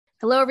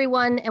Hello,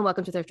 everyone, and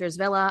welcome to Thrifters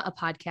Villa, a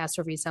podcast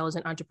for resellers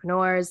and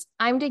entrepreneurs.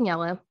 I'm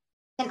Daniela.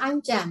 And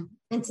I'm Jen.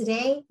 And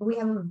today we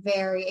have a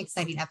very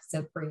exciting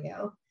episode for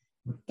you.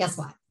 Guess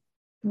what?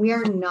 We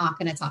are not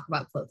going to talk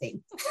about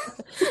clothing.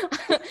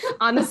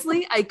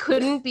 Honestly, I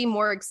couldn't be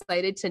more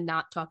excited to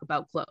not talk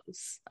about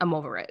clothes. I'm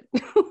over it.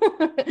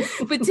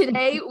 But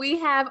today we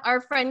have our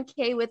friend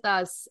Kay with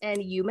us,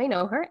 and you may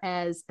know her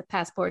as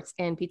Passports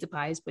and Pizza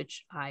Pies,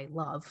 which I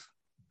love,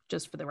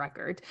 just for the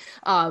record.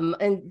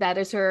 And that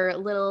is her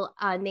little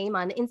name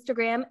on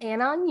Instagram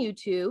and on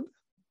YouTube.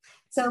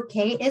 So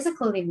Kay is a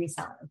clothing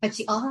reseller, but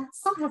she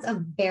also has a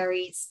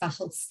very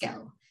special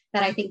skill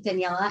that I think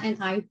Daniela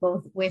and I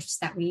both wish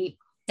that we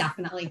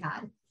definitely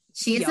had.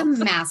 She is a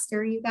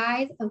master, you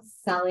guys, of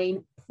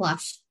selling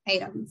plush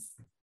items.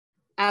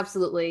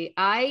 Absolutely.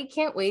 I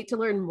can't wait to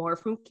learn more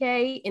from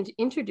Kay and to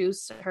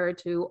introduce her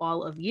to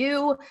all of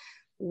you.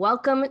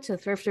 Welcome to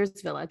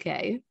Thrifters Villa,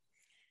 Kay.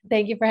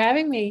 Thank you for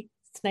having me.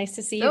 It's nice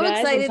to see you guys. So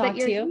excited that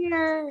you're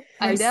here.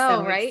 I know,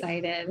 so right?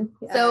 Excited.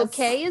 Yes. So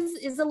Kay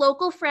is a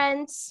local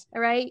friend.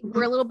 All right.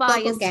 We're a little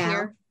biased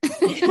here.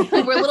 We're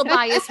a little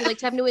biased. We like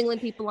to have New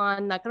England people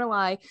on, not going to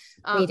lie.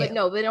 But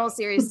in all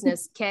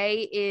seriousness,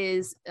 Kay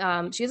is,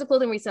 she is a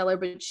clothing reseller,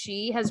 but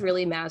she has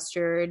really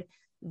mastered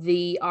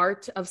the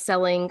art of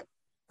selling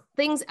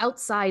things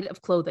outside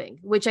of clothing,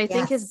 which I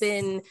think has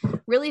been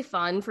really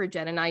fun for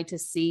Jen and I to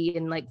see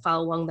and like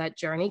follow along that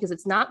journey, because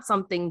it's not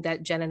something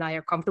that Jen and I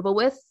are comfortable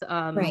with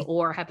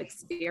or have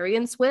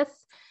experience with.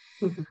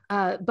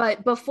 Mm-hmm.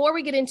 But before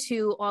we get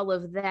into all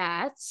of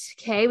that,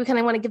 Kay, we kind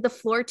of want to give the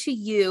floor to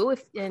you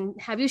and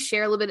have you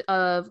share a little bit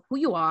of who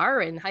you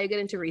are and how you get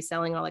into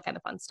reselling and all that kind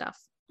of fun stuff.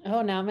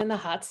 Oh, now I'm in the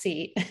hot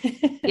seat.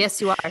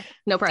 Yes, you are.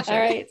 No pressure. All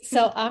right.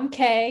 So I'm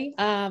Kay.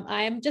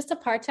 I'm just a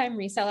part-time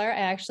reseller. I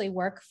actually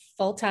work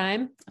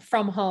full-time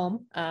from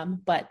home,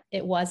 but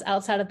it was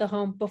outside of the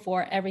home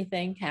before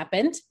everything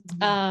happened.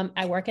 Mm-hmm.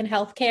 I work in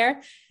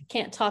healthcare.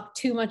 Can't talk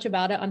too much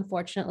about it,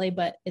 unfortunately,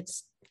 but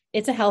it's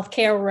a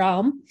healthcare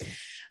realm.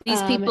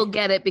 These people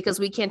get it because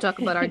we can't talk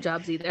about our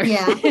jobs either.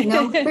 Yeah.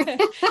 No.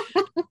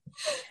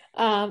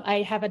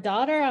 I have a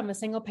daughter. I'm a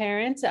single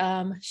parent.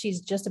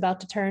 She's just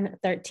about to turn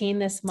 13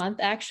 this month,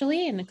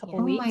 actually, in a couple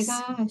of weeks.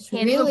 Oh my gosh.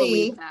 Can't really?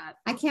 Believe that.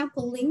 I can't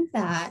believe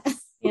that.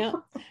 Yeah.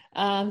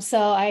 So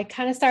I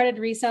kind of started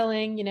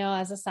reselling,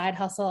 as a side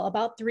hustle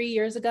about 3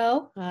 years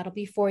ago. It'll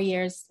be 4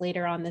 years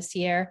later on this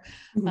year,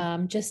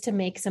 just to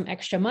make some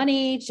extra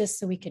money, just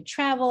so we could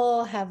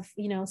travel, have,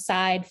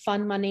 side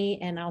fun money.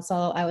 And also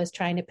I was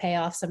trying to pay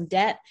off some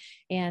debt,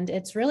 and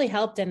it's really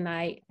helped. And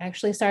I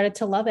actually started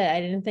to love it.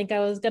 I didn't think I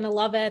was going to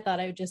love it. I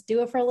thought I would just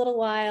do it for a little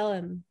while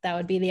and that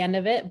would be the end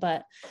of it.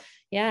 But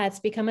yeah, it's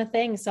become a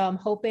thing. So I'm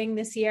hoping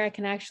this year I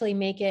can actually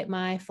make it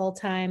my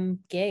full-time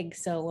gig.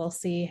 So we'll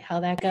see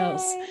how that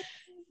goes.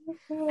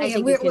 I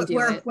think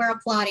we're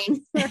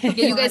applauding.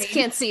 You guys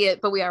can't see it,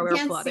 but we're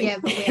applauding. See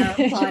it, but we are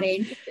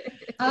applauding.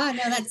 Oh,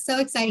 no, that's so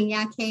exciting.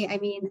 Yeah, Kay. I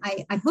mean,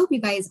 I hope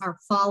you guys are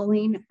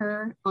following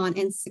her on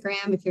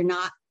Instagram. If you're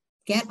not,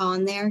 get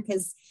on there,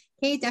 because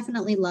Kay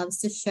definitely loves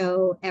to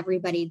show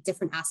everybody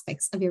different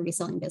aspects of your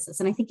reselling business.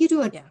 And I think you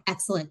do an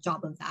excellent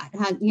job of that.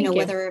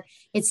 Whether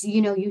it's,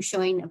 you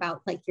showing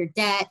about like your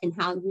debt and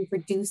how you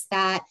reduce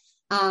that,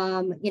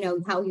 how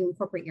you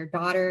incorporate your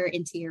daughter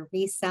into your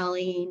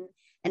reselling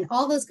and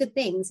all those good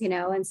things,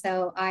 and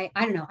so I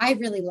don't know, I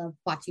really love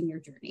watching your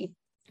journey.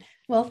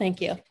 Well, thank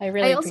you.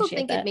 I also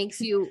think that. It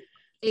makes you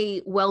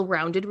a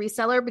well-rounded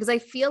reseller, because I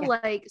feel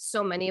like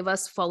so many of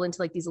us fall into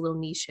like these little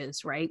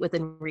niches, right,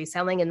 within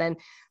reselling. And then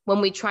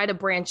when we try to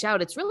branch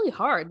out, it's really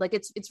hard. Like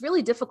it's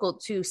really difficult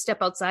to step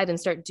outside and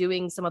start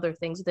doing some other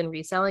things within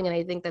reselling. And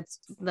I think that's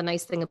the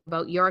nice thing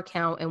about your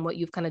account and what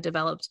you've kind of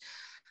developed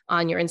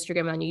on your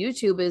Instagram and on your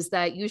YouTube, is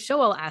that you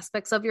show all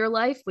aspects of your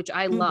life, which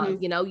I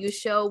love. You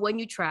show when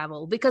you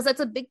travel, because that's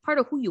a big part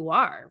of who you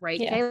are,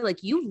 right? Yeah. Okay?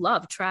 Like you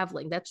love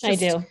traveling. That's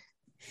just, I do.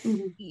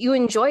 You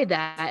enjoy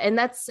that, and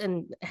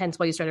hence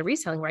why you started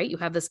reselling, right? You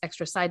have this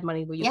extra side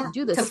money where you can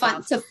do this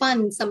to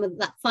fund some of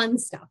that fun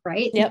stuff,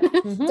 right? Yep.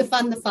 To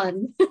fund the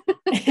fun.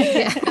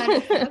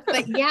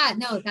 But yeah,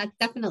 no, that's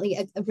definitely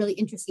a really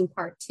interesting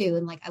part too.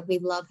 And like we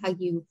love how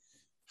you've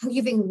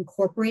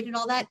incorporated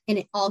all that, and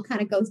it all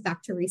kind of goes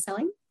back to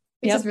reselling,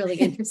 which is really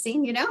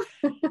interesting,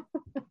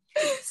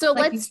 So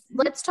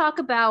let's talk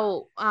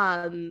about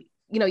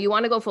you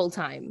want to go full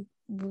time.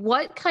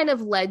 What kind of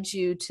led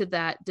you to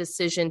that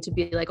decision to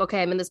be like,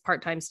 okay, I'm in this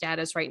part-time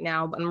status right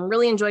now, but I'm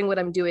really enjoying what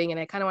I'm doing,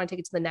 and I kind of want to take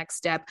it to the next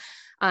step?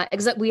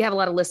 Except we have a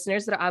lot of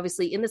listeners that are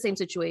obviously in the same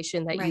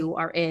situation that you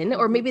are in,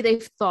 or maybe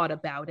they've thought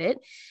about it.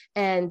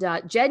 And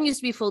Jen used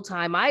to be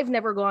full-time. I've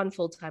never gone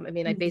full-time. I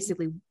mean, I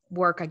basically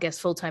work, I guess,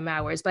 full-time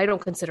hours, but I don't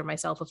consider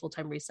myself a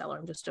full-time reseller.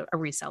 I'm just a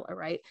reseller,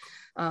 right?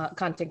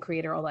 Content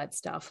creator, all that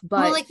stuff.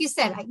 But well, like you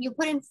said, you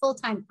put in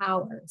full-time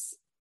hours.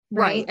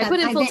 Right. I put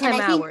in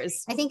full-time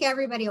hours. I think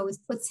everybody always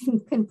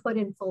can put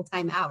in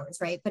full-time hours,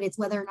 right? But it's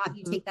whether or not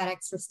you take that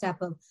extra step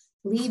of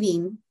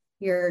leaving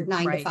your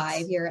 9 to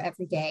 5, your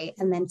everyday,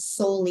 and then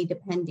solely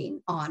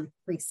depending on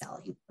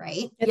reselling,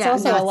 right? It's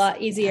also a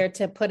lot easier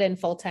to put in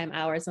full-time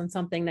hours on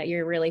something that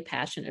you're really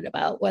passionate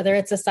about, whether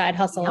it's a side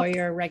hustle or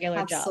your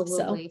regular job.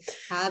 So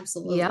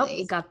absolutely.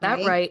 Yep, got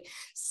that right.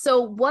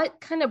 So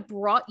what kind of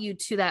brought you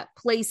to that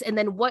place? And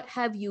then what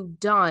have you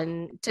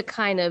done to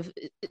kind of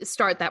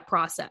start that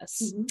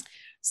process? Mm-hmm.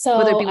 So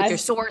whether it be with your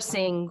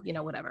sourcing,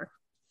 whatever.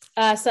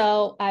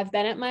 So I've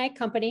been at my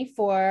company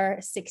for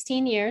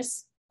 16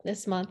 years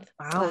this month.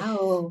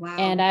 Wow.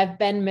 And I've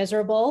been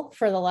miserable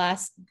for the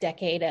last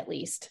decade at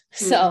least.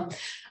 So,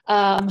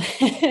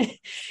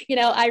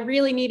 I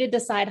really needed the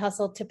side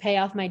hustle to pay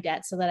off my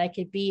debt so that I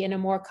could be in a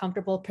more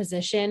comfortable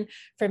position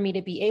for me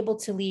to be able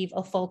to leave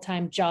a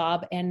full-time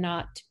job and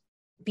not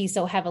be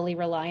so heavily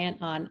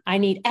reliant on, I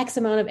need X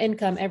amount of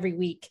income every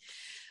week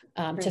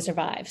to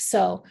survive.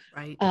 So,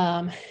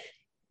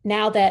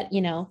 now that,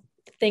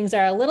 things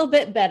are a little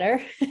bit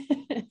better,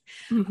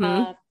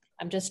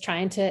 I'm just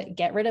trying to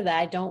get rid of that.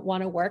 I don't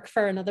want to work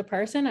for another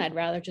person. I'd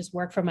rather just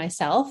work for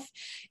myself.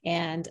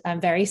 And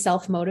I'm very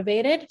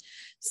self-motivated.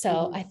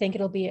 So I think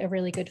it'll be a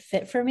really good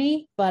fit for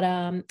me.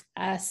 But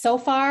so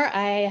far,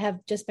 I have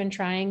just been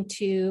trying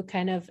to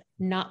kind of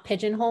not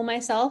pigeonhole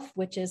myself,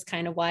 which is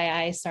kind of why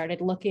I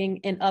started looking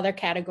in other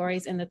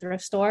categories in the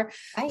thrift store,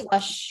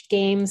 plush,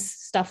 games,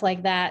 stuff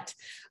like that.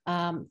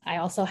 I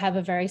also have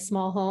a very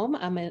small home.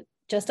 I'm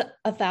just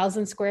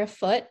 1,000 square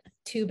foot,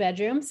 2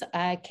 bedrooms.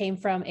 I came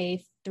from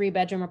a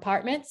 3-bedroom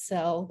apartment.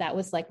 So that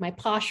was like my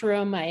posh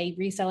room, my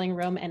reselling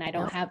room, and I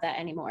don't have that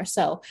anymore.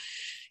 So,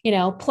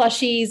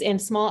 plushies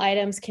and small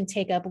items can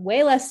take up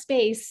way less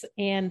space,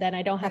 and then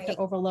I don't have to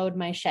overload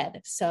my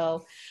shed.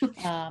 So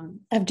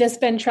I've just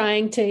been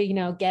trying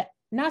to,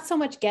 not so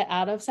much get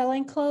out of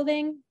selling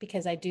clothing,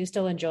 because I do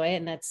still enjoy it.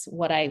 And that's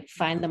what I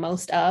find the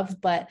most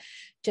of, but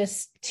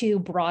just to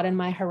broaden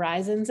my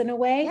horizons in a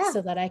way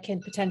so that I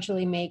can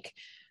potentially make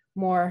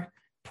more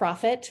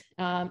profit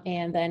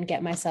and then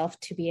get myself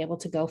to be able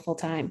to go full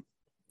time.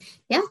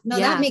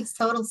 That makes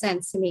total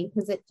sense to me,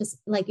 because it just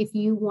like, if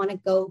you want to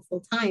go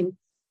full time,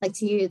 like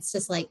to you, it's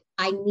just like,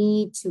 I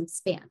need to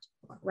expand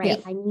more,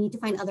 right? I need to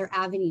find other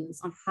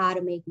avenues on how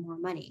to make more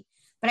money.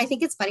 But I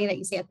think it's funny that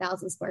you say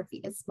 1,000 square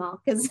feet is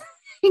small, because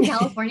in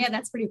California,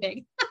 that's pretty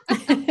big.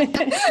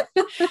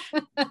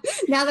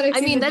 Now that I've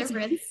seen the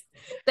difference.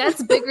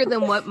 That's bigger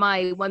than what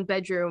my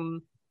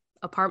 1-bedroom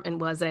apartment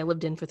was that I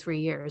lived in for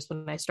 3 years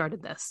when I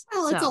started this.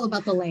 Well, it's all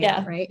about the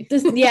layout, right?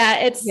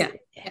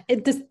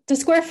 The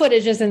square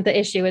footage isn't the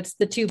issue. It's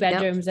the 2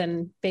 bedrooms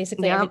and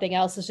basically everything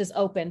else is just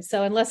open.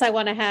 So unless I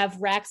want to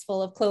have racks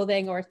full of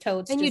clothing or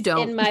totes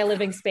in my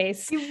living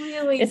space,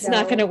 it's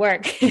not going to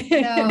work.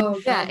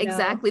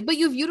 Exactly. But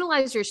you've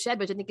utilized your shed,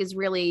 which I think is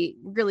really,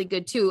 really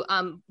good too.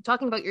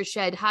 Talking about your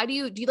shed, do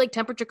you like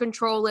temperature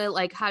control it?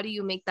 Like, how do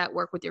you make that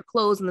work with your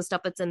clothes and the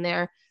stuff that's in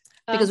there?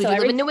 Because we do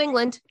live in New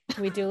England.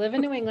 We do live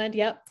in New England.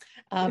 Yep.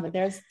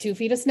 There's 2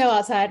 feet of snow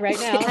outside right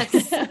now.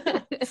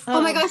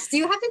 Oh my gosh. Do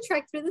you have to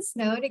trek through the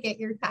snow to get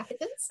your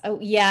packages? Oh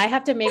yeah. I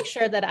have to make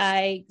sure that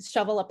I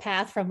shovel a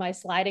path from my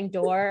sliding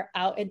door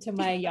out into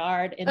my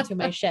yard, into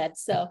my shed.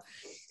 So,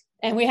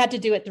 and we had to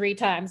do it 3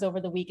 times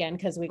over the weekend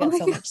because we got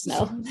so much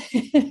snow.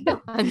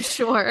 I'm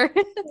sure.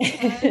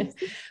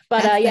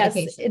 But yes,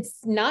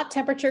 it's not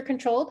temperature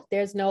controlled.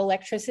 There's no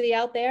electricity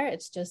out there.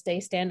 It's just a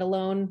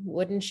standalone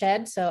wooden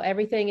shed. So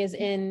everything is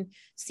in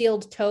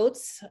sealed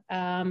totes.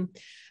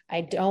 I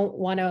don't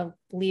want to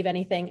leave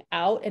anything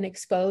out and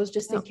exposed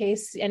just in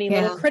case any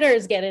little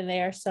critters get in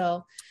there.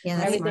 So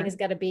everything has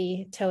got to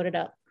be toted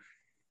up.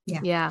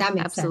 Yeah, that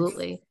makes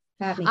absolutely sense.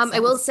 I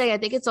will say, I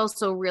think it's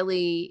also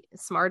really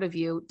smart of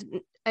you.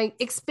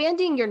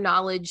 Expanding your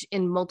knowledge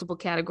in multiple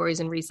categories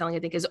and reselling, I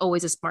think, is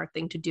always a smart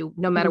thing to do,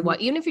 no matter what,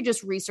 even if you're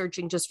just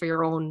researching just for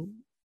your own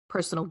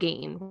personal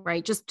gain,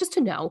 right? Just to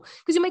know,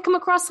 because you might come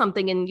across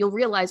something and you'll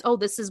realize, oh,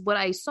 this is what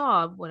I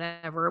saw,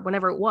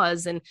 whenever it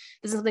was, and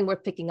this is something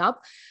worth picking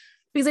up.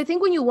 Because I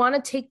think when you want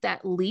to take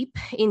that leap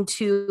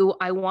into,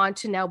 I want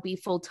to now be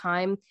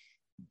full-time,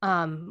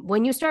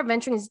 when you start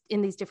venturing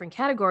in these different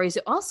categories,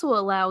 it also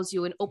allows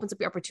you and opens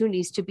up your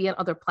opportunities to be on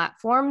other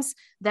platforms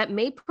that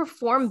may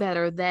perform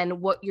better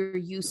than what you're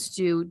used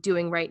to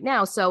doing right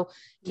now. So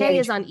Kay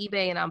is on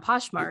eBay and on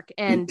Poshmark,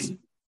 and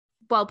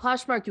while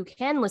Poshmark, you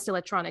can list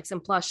electronics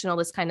and plush and all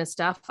this kind of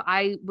stuff,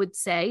 I would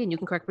say, and you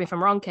can correct me if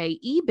I'm wrong, Kay,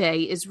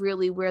 eBay is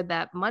really where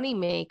that money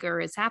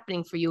maker is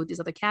happening for you with these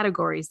other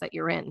categories that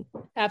you're in.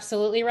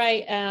 Absolutely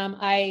right.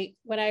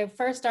 When I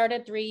first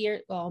started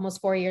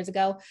almost 4 years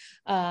ago,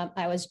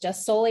 I was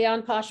just solely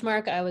on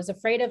Poshmark. I was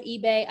afraid of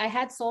eBay. I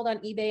had sold on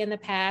eBay in the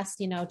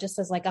past, just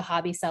as like a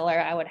hobby seller.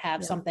 I would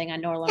have something I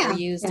no longer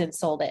used and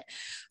sold it.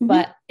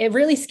 But it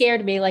really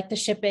scared me, like the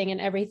shipping and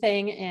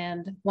everything.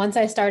 And once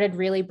I started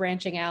really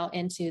branching out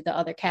into the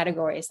other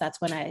categories,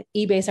 that's when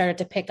eBay started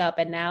to pick up,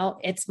 and now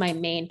it's my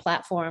main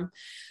platform.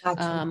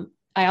 Gotcha.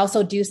 I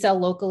also do sell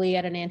locally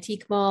at an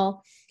antique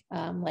mall,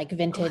 like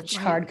vintage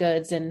hard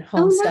goods and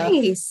home stuff.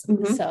 Nice.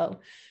 So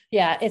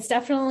yeah, it's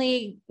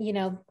definitely,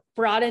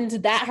 broadened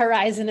that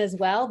horizon as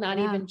well. Not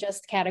even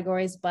just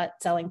categories, but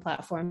selling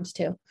platforms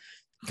too.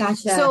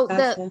 Gotcha. So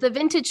the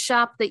vintage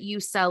shop that you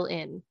sell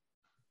in,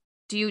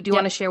 do you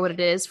want to share what it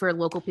is for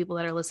local people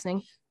that are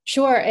listening?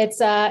 Sure.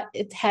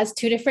 It has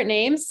two different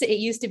names. It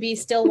used to be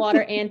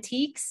Stillwater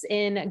Antiques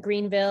in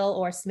Greenville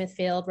or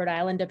Smithfield, Rhode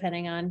Island,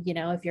 depending on,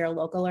 if you're a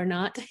local or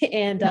not.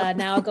 And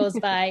now it goes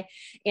by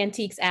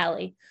Antiques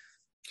Alley.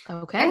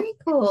 Okay. Very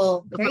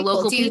cool. For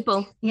local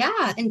people.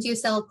 Yeah. And do you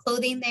sell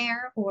clothing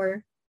there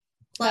or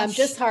plush?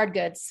 Just hard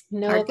goods,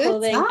 no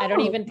clothing. I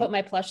don't even put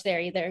my plush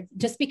there either,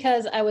 just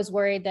because I was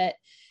worried that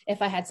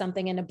if I had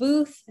something in a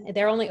booth,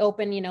 they're only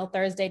open,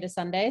 Thursday to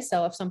Sunday.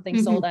 So if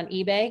something sold on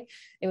eBay,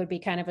 it would be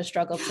kind of a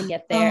struggle to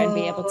get there and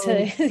be able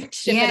to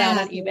ship it out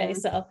on eBay.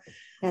 So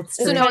that's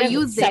so now are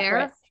you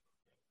there?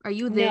 Are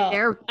you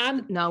there?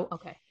 No.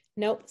 Okay.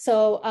 Nope.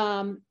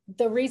 So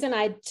the reason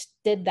I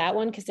did that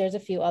one, because there's a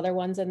few other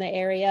ones in the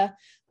area,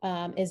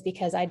 is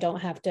because I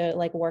don't have to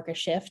work a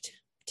shift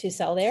to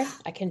sell there.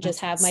 I can just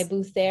have my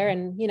booth there,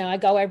 and I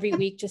go every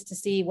week just to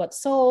see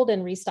what's sold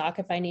and restock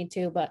if I need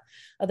to. But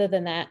other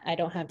than that, I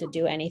don't have to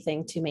do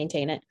anything to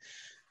maintain it.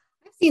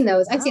 I've seen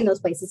those. I've seen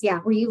those places. Yeah.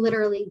 Where you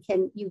literally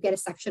you get a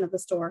section of the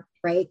store,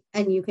 right?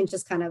 And you can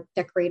just kind of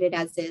decorate it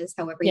as is,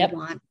 however you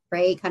want,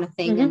 right? Kind of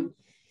thing. And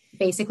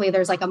basically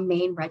there's a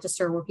main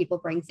register where people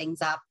bring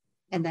things up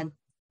and then,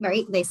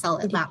 right, they sell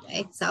it that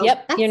way. So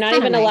you're not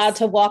even allowed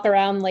to walk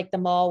around the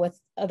mall with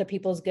other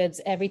people's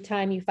goods. Every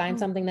time you find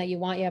something that you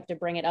want, you have to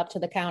bring it up to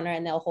the counter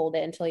and they'll hold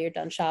it until you're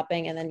done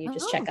shopping. And then you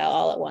just check out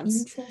all at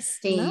once.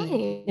 Interesting.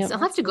 Nice. Yep. I'll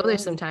have to go there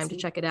sometime to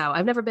check it out.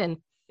 I've never been.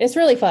 It's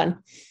really fun.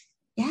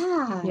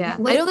 Yeah. Yeah.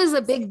 I know there's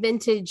a big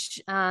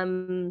vintage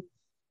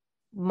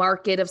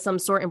market of some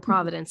sort in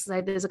Providence.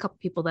 There's a couple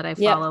people that I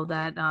follow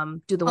that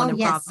do the one in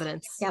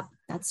Providence. Yep,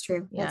 that's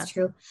true. That's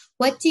true.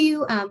 What do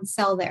you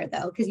sell there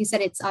though? Because you said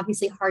it's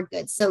obviously hard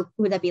goods. So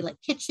would that be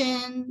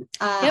kitchen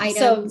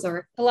items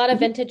or a lot of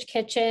vintage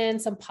kitchen,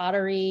 some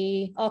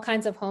pottery, all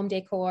kinds of home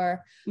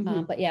decor.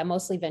 But yeah,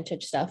 mostly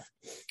vintage stuff.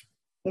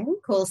 Very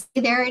cool.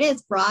 See, there it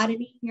is,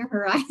 broadening your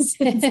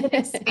horizons and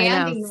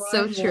expanding.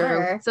 So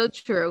true. So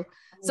true.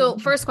 So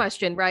first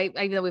question, right?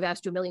 I know we've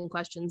asked you a million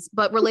questions,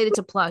 but related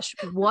to plush,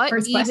 what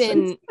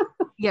even,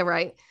 yeah,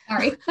 right. All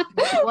right.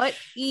 What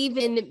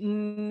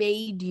even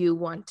made you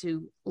want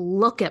to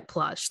look at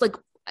plush?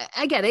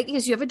 I get it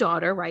because you have a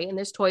daughter, right? And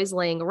there's toys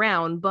laying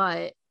around,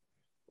 but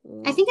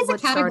I think it's a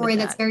category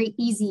that's very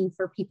easy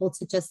for people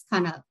to just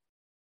kind of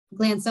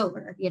glance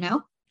over,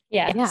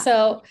 Yeah.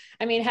 So,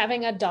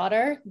 having a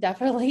daughter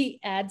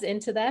definitely adds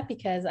into that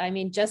because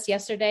just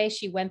yesterday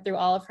she went through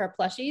all of her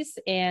plushies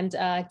and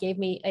gave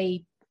me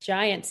a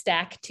giant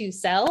stack to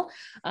sell.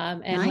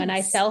 And when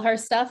I sell her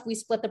stuff, we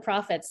split the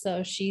profits.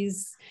 So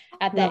she's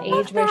at that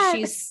age where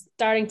she's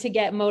starting to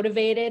get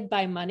motivated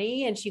by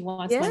money and she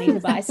wants money to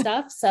buy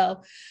stuff.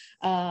 So,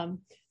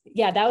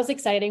 that was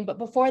exciting. But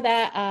before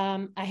that,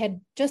 I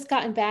had just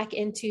gotten back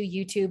into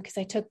YouTube because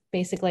I took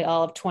basically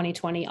all of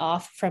 2020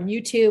 off from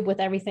YouTube with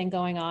everything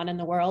going on in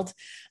the world.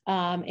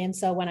 And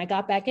so when I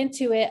got back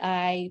into it,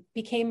 I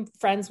became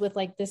friends with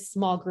this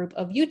small group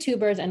of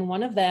YouTubers. And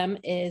one of them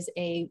is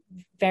a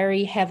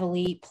very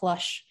heavily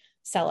plush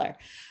seller.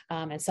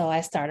 And so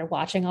I started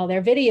watching all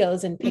their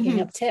videos and picking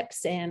up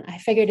tips. And I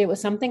figured it was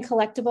something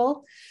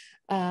collectible.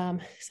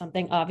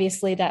 Something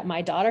obviously that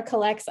my daughter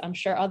collects. I'm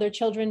sure other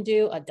children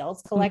do,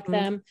 adults collect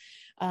them.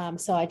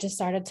 So I just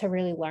started to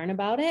really learn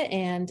about it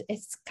and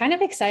it's kind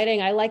of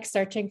exciting. I like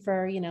searching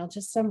for,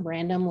 just some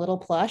random little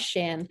plush,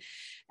 and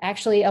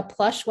actually a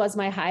plush was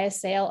my highest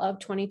sale of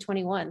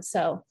 2021.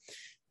 So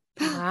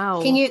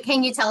wow. Can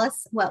you tell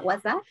us what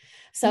was that?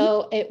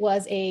 So it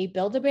was a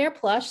Build-A-Bear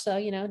plush. So,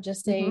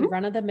 just a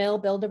run-of-the-mill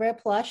Build-A-Bear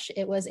plush.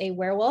 It was a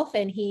werewolf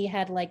and he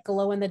had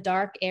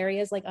glow-in-the-dark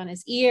areas on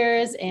his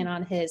ears and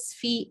on his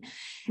feet.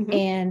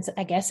 And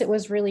I guess it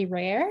was really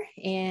rare.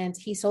 And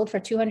he sold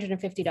for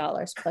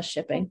 $250 plus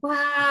shipping.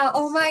 Wow.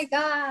 Oh my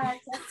God.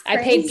 I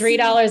paid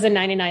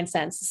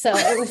 $3.99. So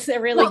it was a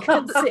really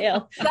good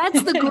sale.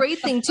 That's the great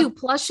thing too.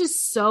 Plush is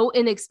so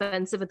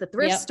inexpensive at the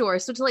thrift store.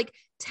 So to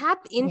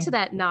tap into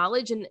that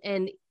knowledge and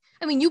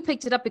you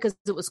picked it up because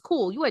it was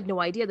cool. You had no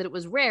idea that it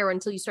was rare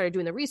until you started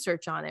doing the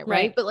research on it.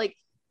 Right. But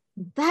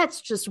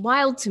that's just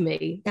wild to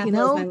me. That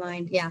blows my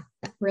mind. Yeah,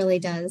 that really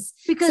does.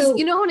 Because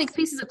you know how many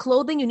pieces of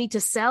clothing you need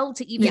to sell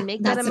to even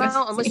make that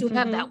amount, unless you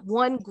have that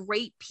one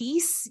great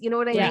piece. You know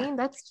what I mean?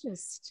 That's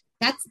just,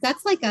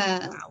 that's like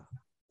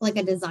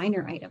a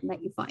designer item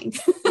that you find.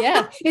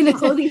 Yeah. In the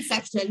clothing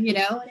section, you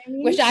know what I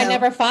mean? Which I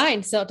never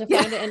find. So to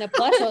find it in a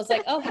plush, I was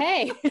like, oh,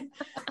 hey.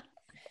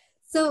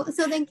 So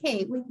then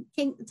Kate,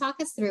 can talk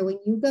us through when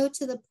you go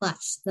to the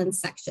plush then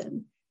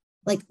section,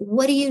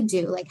 what do you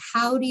do?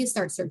 How do you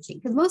start searching?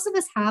 Because most of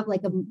us have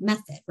a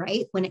method,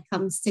 right? When it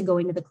comes to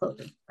going to the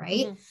clothing,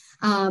 right?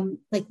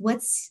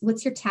 What's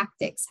your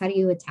tactics? How do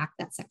you attack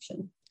that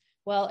section?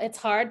 Well, it's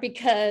hard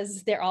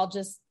because they're all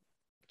just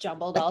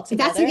jumbled all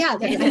together. I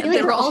feel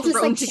they're all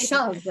just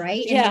shoved,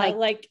 right? Yeah.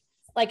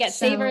 Like at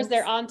Savers,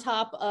 they're on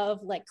top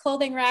of like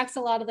clothing racks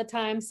a lot of the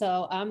time.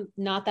 So I'm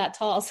not that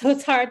tall. So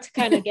it's hard to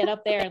kind of get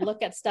up there and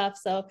look at stuff.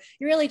 So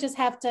you really just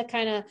have to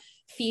kind of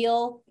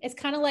feel, it's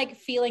kind of like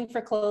feeling for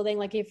clothing.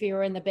 Like if you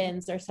were in the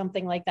bins or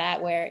something like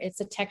that, where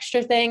it's a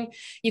texture thing,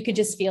 you could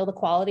just feel the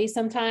quality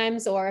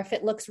sometimes. Or if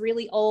it looks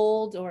really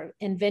old or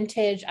in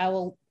vintage, I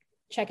will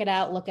check it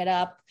out, look it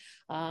up.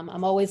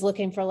 I'm always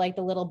looking for like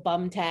the little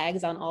bum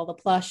tags on all the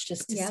plush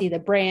just to see the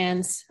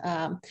brands.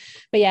 But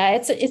yeah,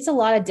 it's a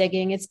lot of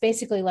digging. It's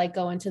basically like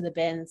going to the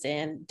bins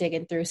and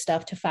digging through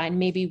stuff to find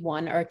maybe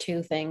one or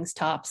two things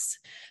tops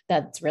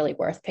that's really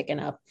worth picking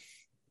up.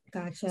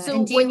 Gotcha.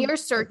 So when you're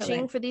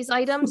searching for these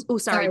items,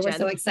 sorry, Jen. We're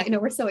so excited. No,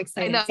 we're so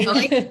excited. I know.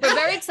 We're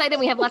very excited.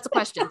 We have lots of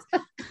questions.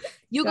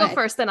 You go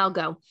first, then I'll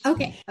go.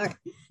 Okay. All right.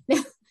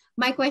 Now,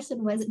 my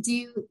question was, do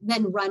you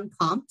then run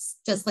comps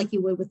just like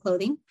you would with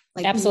clothing?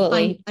 Like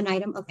absolutely an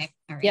item. Okay.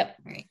 All right. Yep.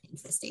 All right.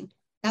 Interesting.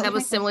 That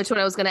was similar to what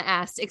I was going to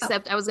ask,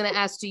 except I was going to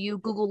ask, do you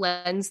Google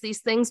Lens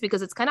these things?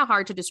 Because it's kind of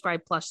hard to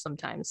describe plush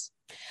sometimes.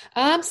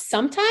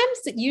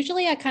 Sometimes,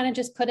 usually I kind of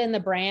just put in the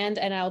brand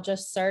and I'll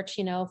just search,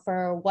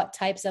 for what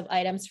types of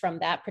items from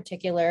that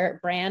particular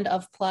brand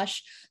of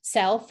plush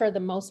sell for the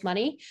most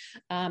money.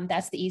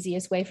 That's the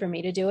easiest way for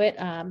me to do it.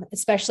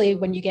 Especially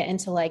when you get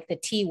into like the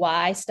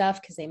TY stuff,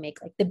 because they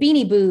make like the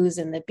Beanie Boos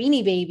and the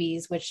Beanie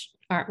Babies, which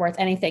aren't worth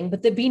anything,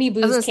 but the Beanie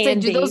Boos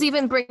do those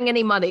even bring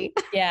any money?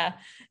 Yeah.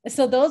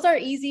 So those are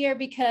easier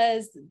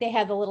because they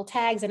have the little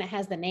tags and it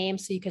has the name,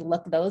 so you can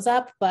look those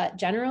up. But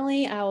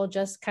generally I will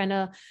just kind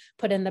of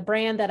put in the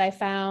brand that I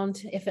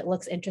found if it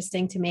looks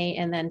interesting to me,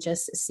 and then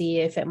just see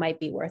if it might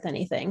be worth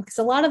anything. Because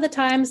a lot of the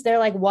times they're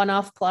like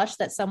one-off plush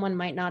that someone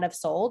might not have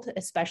sold,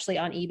 especially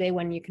on eBay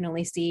when you can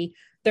only see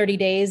 30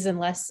 days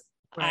unless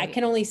I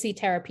can only see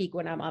Terapeak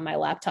when I'm on my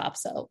laptop.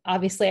 So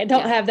obviously I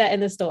don't have that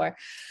in the store.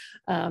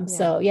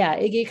 So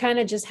you kind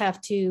of just have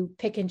to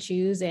pick and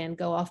choose and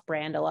go off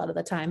brand a lot of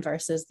the time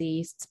versus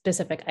the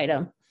specific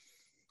item.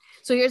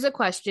 So here's a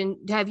question.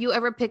 Have you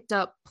ever picked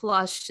up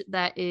plush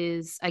that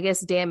is, I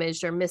guess,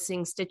 damaged or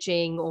missing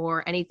stitching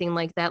or anything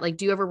like that? Like,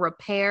 do you ever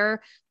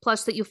repair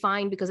plush that you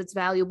find because it's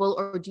valuable,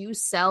 or do you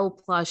sell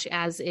plush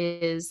as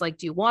is? Like,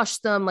 do you wash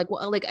them? Like,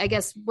 I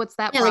guess, what's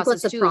that process? Like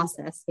what's the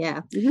process?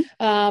 Yeah.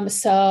 Mm-hmm.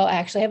 So I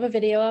actually have a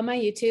video on my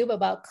YouTube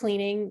about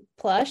cleaning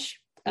plush.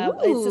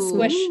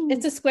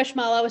 It's a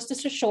squishmallow. It's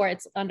just a short,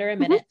 it's under a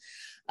minute.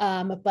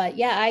 But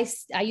yeah,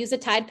 I use a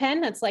Tide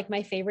pen. That's like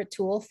my favorite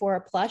tool for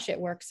a plush. It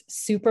works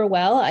super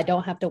well. I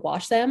don't have to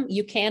wash them.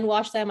 You can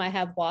wash them. I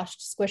have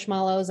washed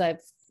squishmallows. I've,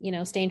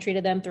 stain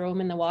treated them, throw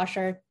them in the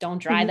washer, don't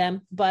dry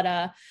them,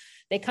 but,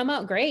 they come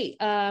out great.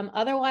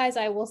 Otherwise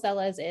I will sell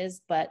as is,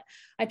 but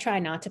I try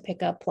not to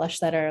pick up plush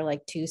that are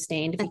like too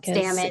stained because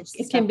damaged.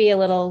 It can be a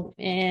little,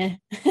 It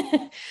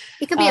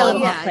could be a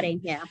little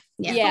off-putting.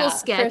 Yeah.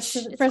 Sketch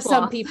for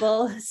some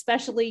people,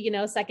 especially,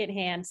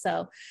 secondhand.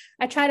 So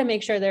I try to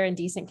make sure they're in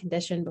decent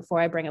condition before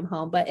I bring them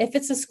home. But if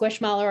it's a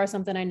squishmallow or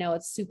something, I know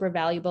it's super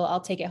valuable, I'll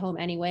take it home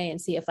anyway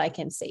and see if I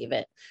can save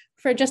it.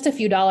 For just a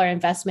few dollar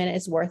investment,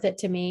 it's worth it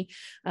to me,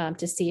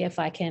 to see if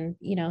I can,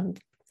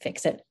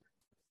 fix it.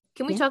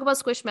 Can we talk about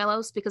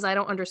squishmallows? Because I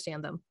don't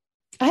understand them.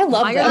 I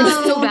love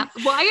them.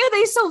 Why are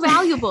they so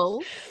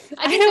valuable?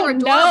 I don't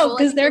know,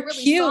 because they're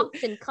really cute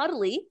soft and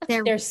cuddly.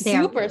 They're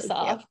super really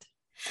soft.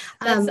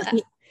 It's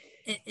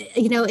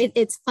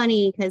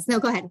funny because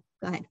go ahead.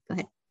 Oh,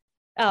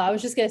 I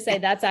was just going to say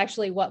that's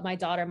actually what my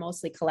daughter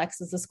mostly collects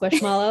is the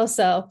squishmallow.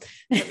 So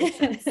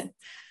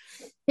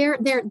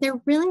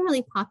they're really,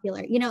 really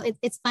popular.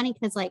 It's funny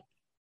because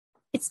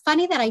it's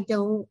funny that I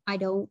don't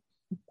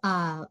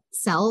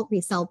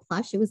resell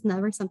plush. It was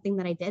never something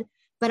that I did,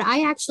 but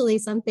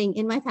something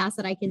in my past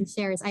that I can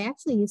share is I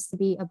actually used to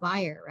be a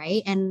buyer,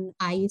 right? And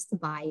I used to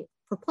buy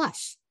for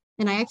plush,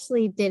 and I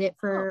actually did it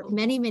for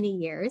many, many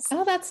years.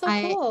 Oh, that's so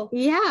cool.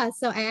 Yeah.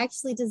 So I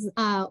actually just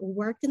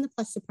worked in the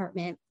plush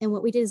department, and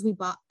what we did is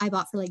I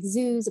bought for like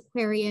zoos,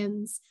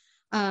 aquariums,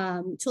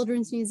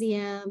 children's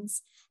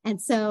museums. And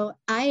so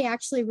I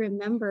actually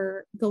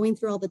remember going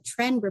through all the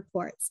trend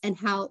reports and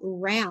how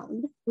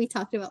we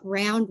talked about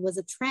round was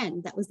a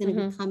trend that was going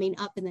to be coming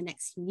up in the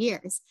next few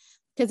years,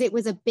 because it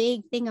was a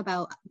big thing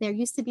about, there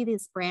used to be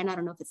this brand, I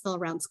don't know if it's still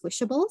around,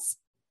 Squishables.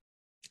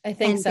 I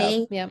think so.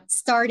 They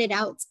started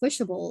out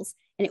Squishables,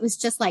 and it was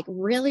just like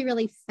really,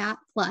 really fat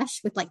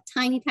plush with like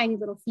tiny, tiny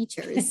little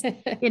features,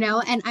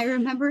 and I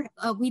remember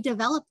we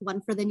developed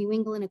one for the New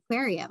England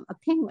Aquarium, a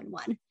penguin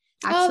one.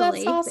 Actually. Oh,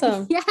 that's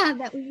awesome. Yeah,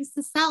 that we used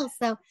to sell.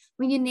 So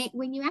when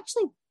you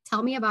actually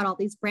tell me about all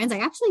these brands, I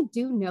actually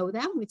do know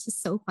them, which is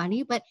so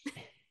funny, but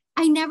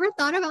I never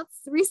thought about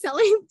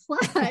reselling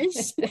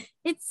plush.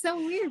 It's so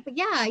weird, but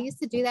yeah, I used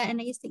to do that.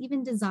 And I used to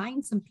even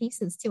design some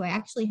pieces too. I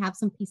actually have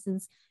some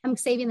pieces. I'm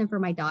saving them for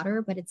my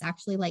daughter, but it's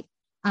actually like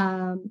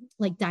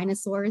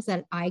dinosaurs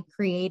that I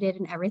created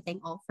and everything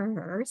all for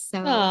her.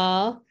 So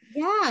yeah.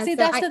 See, so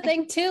that's the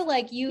thing too.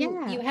 Like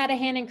you had a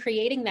hand in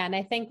creating that. And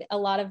I think a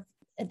lot of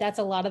that's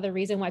a lot of the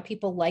reason why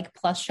people like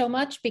plush so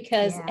much,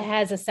 because it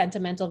has a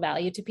sentimental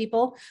value to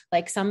people.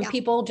 Like some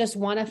people just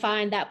want to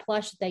find that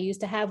plush that they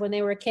used to have when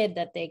they were a kid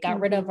that they got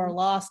rid of or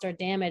lost or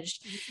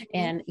damaged.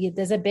 And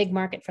there's a big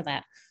market for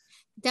that.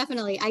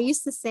 Definitely. I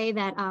used to say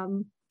that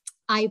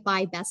I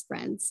buy best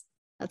friends.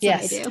 That's what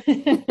I do.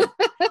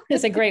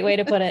 It's a great way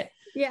to put it.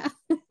 Yeah.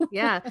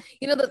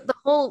 The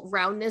whole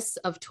roundness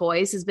of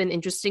toys has been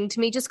interesting to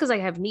me just because I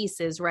have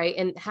nieces, right?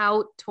 And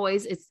how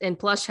toys and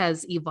plush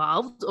has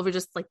evolved over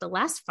just like the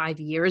last 5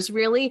 years,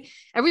 really.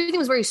 Everything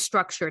was very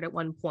structured at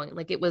one point.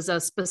 Like it was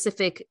a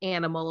specific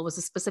animal, it was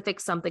a specific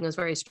something, it was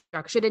very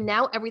structured. And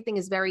now everything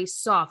is very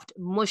soft,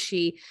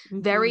 mushy,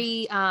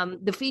 very,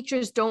 the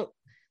features don't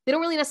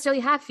really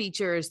necessarily have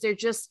features. They're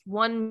just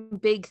one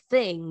big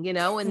thing,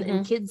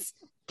 and kids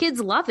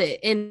love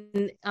it.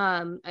 And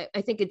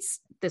I think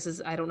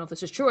I don't know if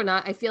this is true or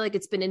not. I feel like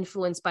it's been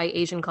influenced by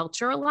Asian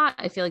culture a lot.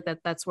 I feel like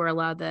that's where a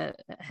lot of the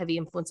heavy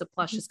influence of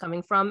plush is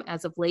coming from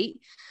as of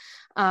late.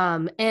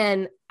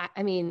 And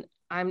I mean,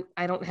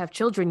 I don't have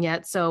children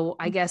yet, so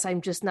I guess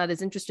I'm just not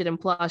as interested in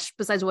plush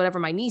besides whatever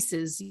my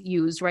nieces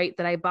use, right,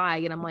 that I buy.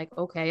 And I'm like,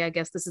 okay, I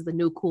guess this is the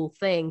new cool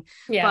thing.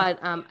 Yeah.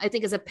 But I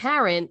think as a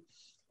parent,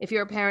 if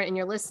you're a parent and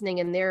you're listening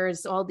and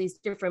there's all these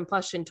different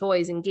plush and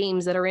toys and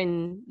games that are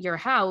in your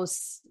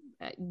house,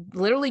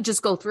 literally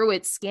just go through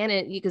it, scan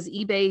it, because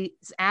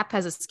eBay's app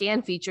has a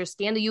scan feature,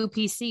 scan the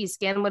UPC,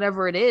 scan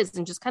whatever it is,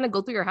 and just kind of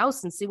go through your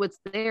house and see what's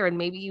there. And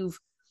maybe you've,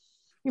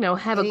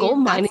 have a gold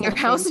mine in your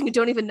house and you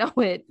don't even know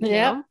it.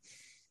 Yeah.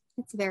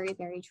 It's very,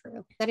 very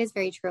true. That is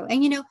very true.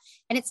 And, and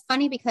it's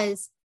funny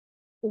because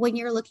when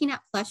you're looking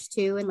at plush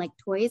too, and like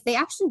toys, they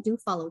actually do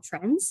follow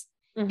trends.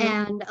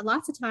 And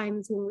lots of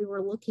times when we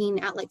were looking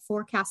at like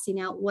forecasting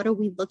out, what are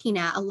we looking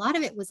at? A lot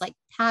of it was like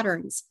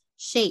patterns,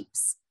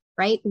 shapes,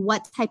 right?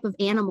 What type of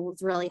animal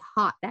is really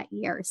hot that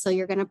year? So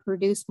you're going to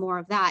produce more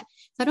of that.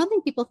 So I don't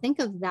think people think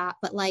of that,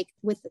 but like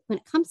when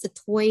it comes to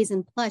toys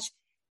and plush,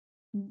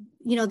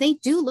 they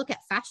do look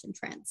at fashion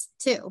trends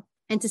too.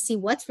 And to see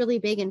what's really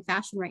big in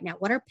fashion right now,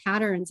 what are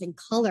patterns and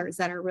colors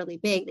that are really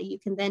big that you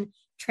can then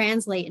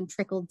translate and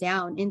trickle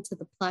down into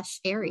the plush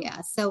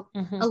area. So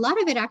a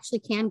lot of it actually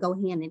can go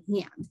hand in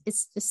hand.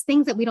 It's just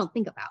things that we don't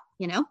think about,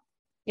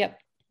 Yep.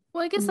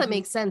 Well, I guess that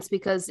makes sense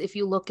because if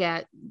you look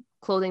at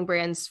clothing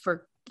brands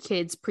for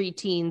kids,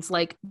 preteens,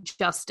 like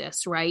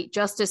Justice, right?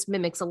 Justice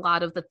mimics a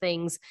lot of the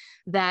things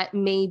that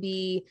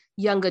maybe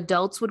young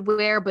adults would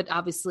wear, but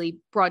obviously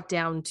brought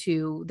down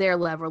to their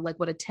level, like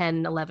what a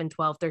 10, 11,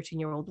 12,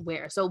 13-year-old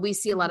wear. So we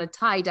see a lot of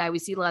tie-dye. We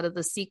see a lot of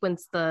the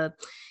sequence, the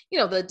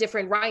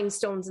different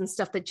rhinestones and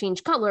stuff that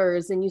change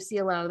colors. And you see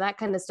a lot of that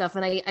kind of stuff.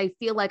 And I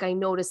feel like I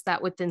noticed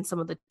that within some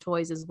of the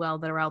toys as well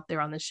that are out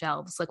there on the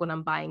shelves. Like when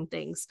I'm buying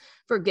things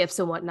for gifts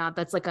and whatnot,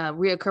 that's like a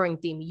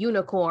reoccurring theme.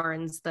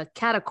 Unicorns, the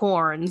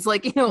catacorns,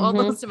 like, all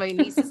those of my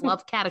nieces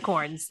love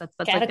catacorns. That's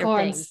catacorns. Like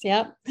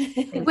their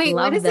thing. Yep. Wait,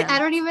 what is it? I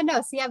don't even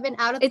know. See, I've been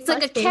out of it's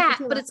like a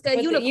cat, but it's got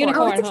a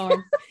unicorn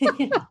horn. A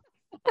cat,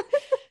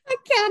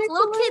 a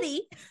little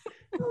kitty.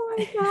 Oh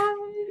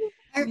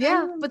my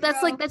god! But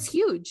that's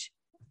huge.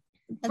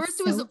 That's First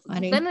it was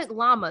funny. Then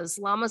llamas.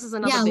 Llamas is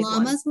another big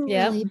llamas one. Were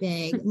really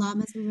big.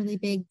 Llamas were really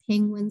big.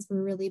 Penguins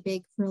were really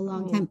big for a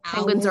long time.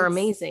 Penguins are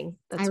amazing.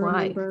 That's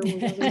why. Remember were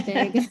really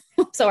big.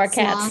 So are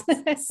cats.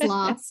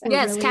 Sloths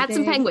yes, really cats big.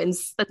 And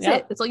penguins. That's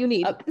it. That's all you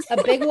need. A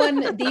big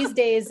one these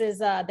days is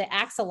the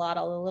axolotl,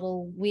 a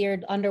little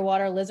weird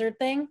underwater lizard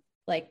thing.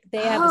 Like they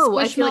have a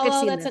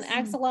squishmallow that's an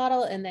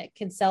axolotl, and that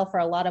can sell for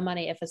a lot of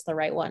money if it's the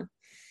right one.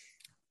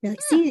 Really?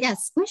 See,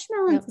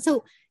 Squishmallow. Yep.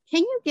 So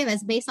can you give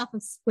us, based off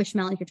of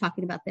Squishmallow, if you're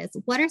talking about this,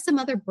 what are some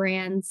other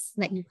brands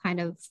that you kind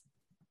of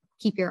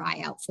keep your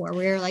eye out for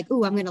where you're like,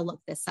 oh, I'm going to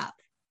look this up?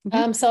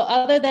 So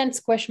other than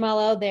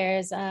Squishmallow,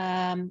 there's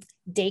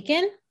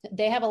Dakin.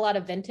 They have a lot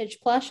of vintage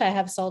plush. I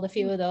have sold a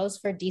few of those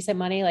for decent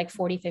money, like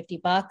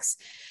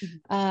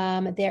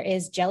 $40-$50. There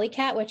is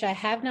Jellycat, which I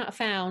have not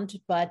found,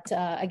 but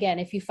again,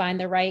 if you find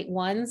the right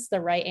ones,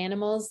 the right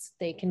animals,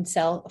 they can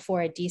sell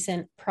for a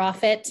decent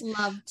profit.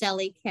 Love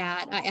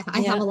Jellycat. I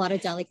have a lot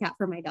of Jellycat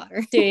for my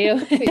daughter. Do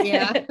you?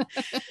 Yeah.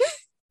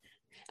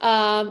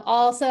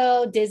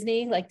 Also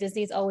Disney, like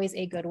Disney's always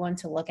a good one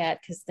to look at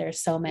because there's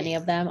so many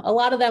of them. A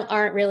lot of them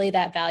aren't really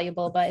that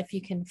valuable, but if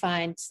you can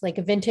find like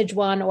a vintage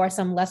one or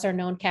some lesser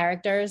known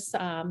characters,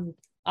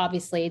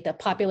 obviously the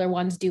popular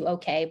ones do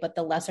okay, but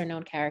the lesser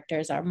known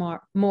characters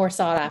are more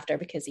sought after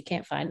because you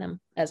can't find them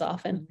as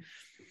often.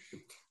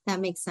 That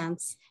makes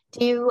sense.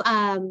 Do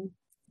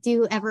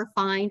you ever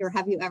find, or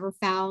have you ever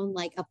found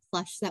like a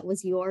plush that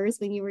was yours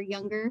when you were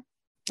younger?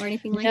 Or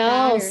anything like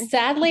that? No,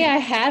 sadly I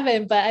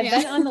haven't, but I've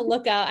been on the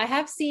lookout. I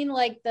have seen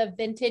like the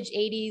vintage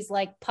 80s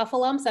like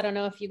Puffalumps. I don't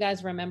know if you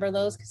guys remember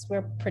those because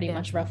we're pretty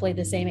much roughly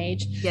the same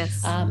age.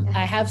 Yes.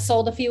 I have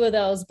sold a few of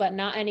those, but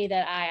not any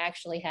that I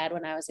actually had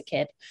when I was a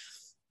kid.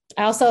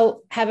 I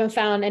also haven't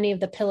found any of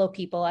the pillow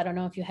people. I don't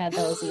know if you had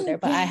those either,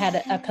 but I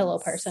had a pillow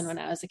person when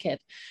I was a kid.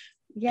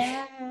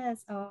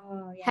 Yes.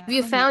 Oh, yeah. Have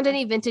you found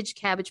any vintage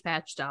Cabbage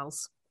Patch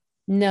dolls?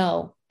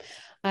 No.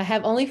 I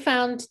have only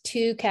found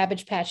 2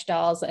 Cabbage Patch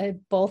dolls.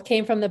 Both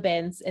came from the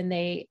bins and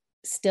they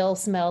still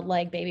smelled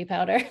like baby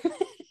powder.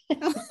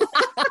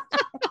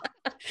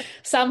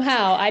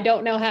 Somehow, I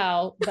don't know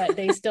how, but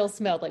they still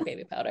smelled like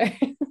baby powder.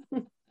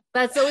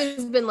 That's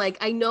always been like,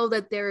 I know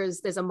that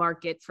there's a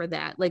market for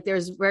that. Like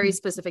there's very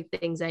specific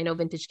things. I know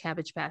vintage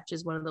Cabbage Patch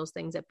is one of those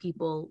things that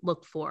people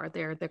look for.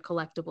 They're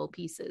collectible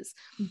pieces.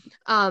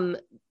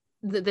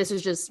 This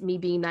is just me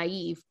being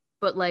naive,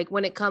 but like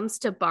when it comes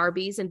to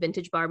Barbies and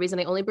vintage Barbies,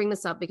 and I only bring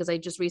this up because I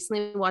just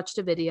recently watched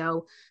a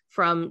video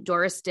from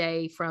Doris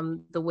Day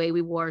from The Way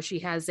We Wore. She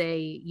has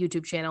a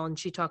YouTube channel and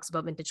she talks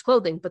about vintage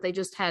clothing, but they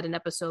just had an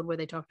episode where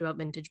they talked about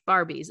vintage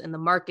Barbies and the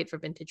market for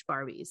vintage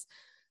Barbies.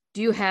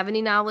 Do you have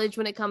any knowledge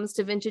when it comes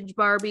to vintage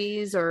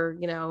Barbies, or,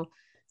 you know?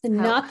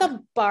 Not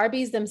the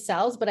Barbies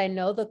themselves, but I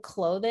know the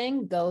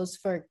clothing goes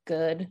for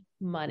good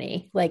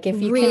money. Like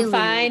if you can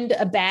find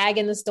a bag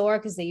in the store,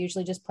 because they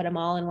usually just put them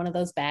all in one of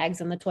those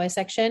bags in the toy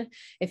section.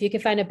 If you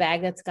can find a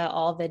bag that's got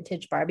all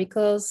vintage Barbie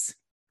clothes,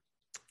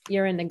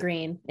 you're in the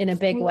green in a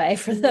big way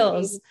for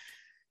those.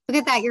 Look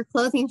at that. Your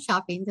clothing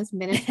shopping, just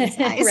miniature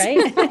size. Right?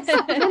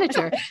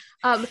 Miniature.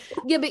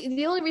 Yeah, but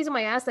the only reason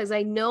why I asked that is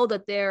I know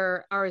that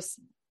there are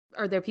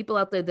people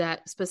out there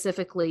that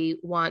specifically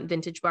want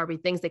vintage Barbie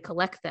things. They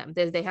collect them.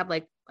 They have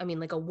like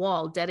a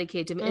wall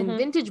dedicated to them. And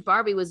vintage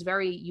Barbie was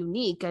very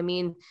unique. I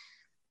mean,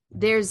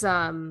 there's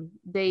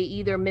they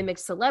either mimic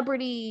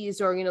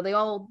celebrities or, you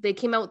know, they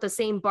came out with the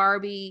same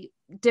Barbie,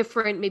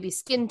 different maybe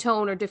skin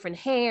tone or different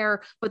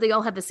hair, but they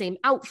all had the same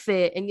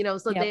outfit. And, you know,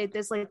 so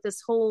there's like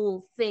this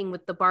whole thing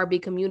with the Barbie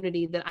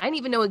community that I didn't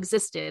even know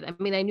existed. I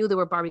mean, I knew there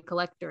were Barbie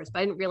collectors, but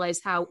I didn't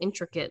realize how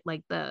intricate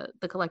like the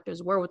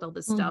collectors were with all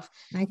this stuff.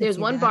 There's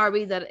one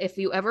Barbie that if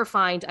you ever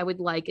find, I would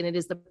like, and it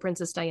is the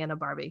Princess Diana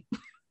Barbie.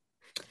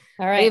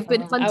 All right. They've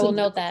been fun I will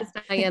note that.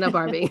 Diana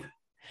Barbie.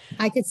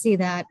 I could see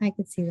that.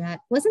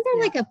 Wasn't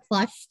there like a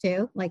plush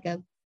too? Like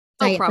a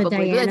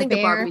probably. I think Bear?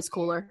 the Barbie's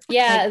cooler.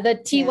 Yeah,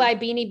 like, the TY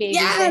Beanie Babies.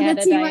 Yeah,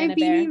 the TY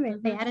Beanie Bear.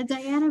 They had a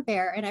Diana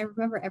Bear, and I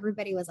remember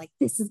everybody was like,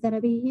 "This is gonna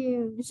be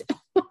huge."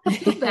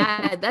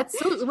 That's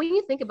so. When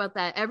you think about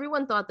that,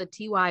 everyone thought the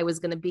TY was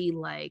gonna be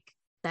like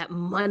that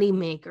money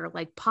maker,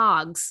 like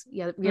Pogs.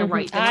 Yeah, you're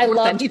right. I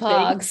love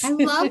Pogs. I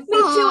love Pogs. Me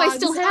too. I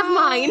still have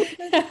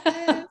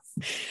mine.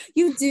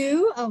 You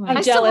do? Oh my!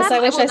 I'm jealous. I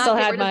wish I still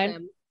had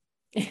mine.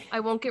 I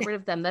won't get rid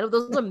of them.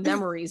 Those are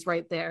memories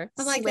right there.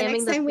 I'm like, the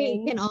next time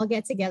we can all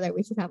get together,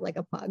 we should have like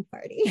a Pog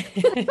party.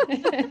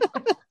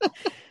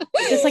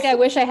 Just like I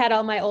wish I had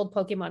all my old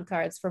Pokemon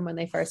cards from when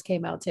they first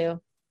came out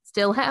too.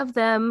 Still have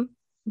them.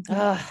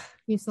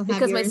 You still have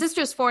because yours? My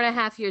sister's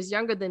 4.5 years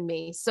younger than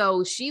me.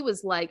 So she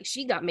was like,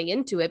 she got me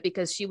into it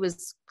because she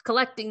was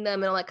collecting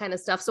them and all that kind of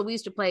stuff. So we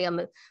used to play on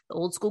the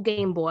old school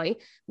Game Boy,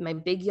 my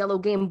big yellow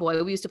Game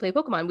Boy. We used to play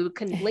Pokemon. We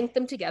would link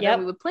them together. Yep.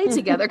 We would play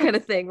together kind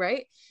of thing.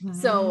 Right. Wow.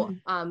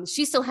 So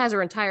she still has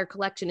her entire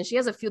collection and she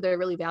has a few that are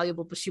really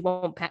valuable, but she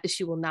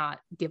will not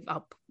give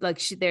up.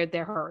 Like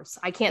they're hers.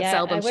 I can't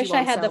sell them. I wish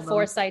I had the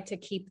foresight to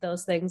keep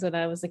those things when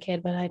I was a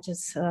kid, but I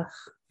just, I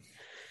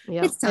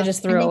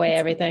just threw away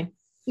everything.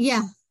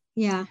 Yeah.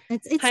 Yeah.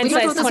 It's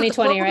hindsight's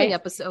 2020, right?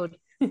 Episode.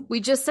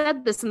 We just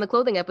said this in the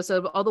clothing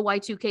episode, but all the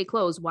Y2K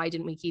clothes, why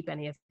didn't we keep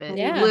any of it?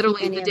 Yeah,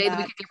 literally the day that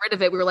we could get rid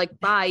of it, we were like,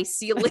 bye,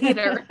 see you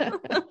later.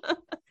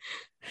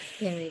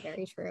 Very,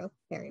 very true.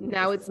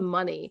 Now it's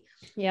money.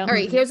 Yeah. All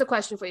right, here's a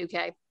question for you,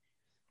 Kay.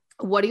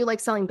 What do you like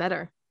selling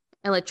better?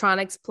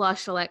 Electronics,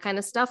 plush, all that kind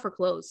of stuff, or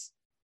clothes?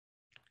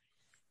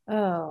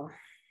 Oh,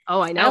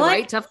 I know,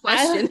 right? Tough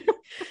question.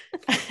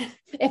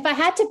 If I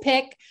had to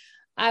pick,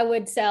 I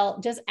would sell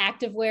just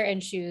activewear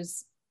and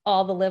shoes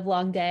all the live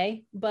long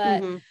day,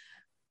 but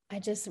I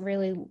just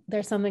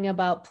there's something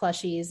about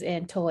plushies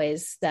and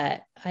toys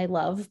that I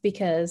love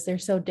because they're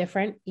so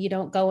different. You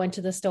don't go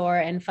into the store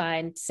and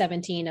find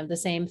 17 of the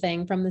same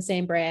thing from the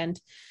same brand.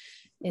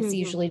 It's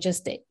usually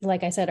just,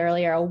 like I said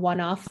earlier, a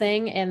one-off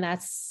thing. And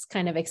that's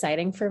kind of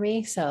exciting for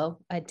me. So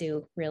I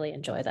do really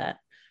enjoy that.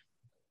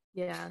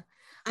 Yeah.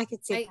 I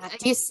could see that.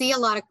 Do you see a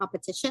lot of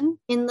competition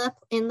in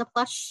the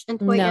plush and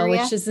toy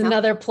area? Which is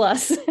another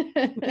plus.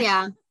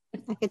 Yeah.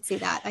 I could see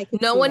that.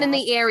 No one in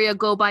the area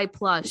go buy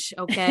plush,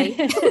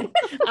 okay?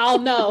 I'll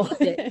know.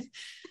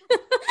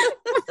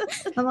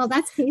 Well,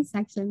 that's Kay's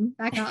section.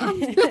 Back off.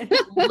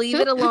 Leave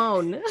it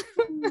alone.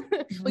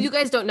 Well, you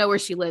guys don't know where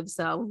she lives,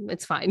 so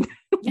it's fine.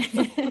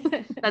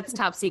 That's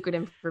top secret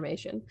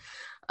information.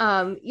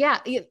 I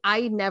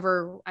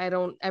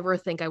don't ever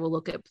think I will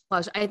look at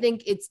plush. I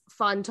think it's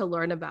fun to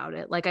learn about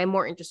it. Like I'm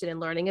more interested in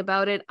learning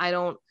about it. I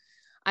don't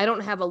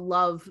have a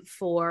love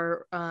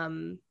for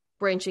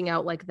branching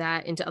out like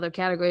that into other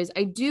categories.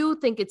 I do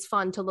think it's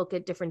fun to look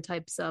at different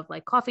types of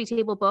like coffee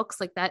table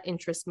books. Like that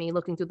interests me,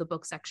 looking through the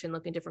book section,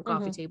 looking at different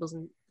coffee tables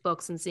and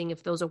books and seeing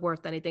if those are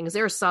worth anything. Because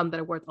there are some that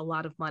are worth a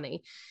lot of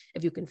money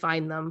if you can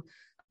find them.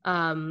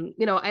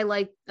 I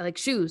like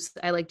shoes.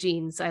 I like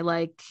jeans. I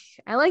like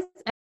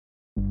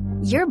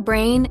Your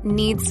brain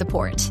needs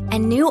support,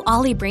 and new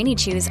Ollie Brainy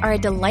Chews are a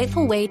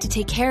delightful way to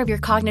take care of your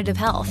cognitive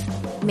health.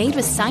 Made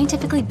with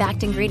scientifically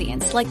backed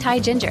ingredients like Thai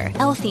ginger,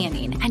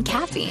 L-theanine, and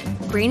caffeine,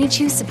 Brainy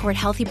Chews support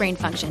healthy brain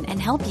function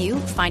and help you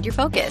find your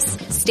focus,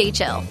 stay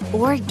chill,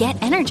 or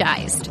get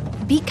energized.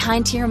 Be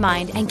kind to your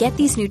mind and get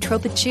these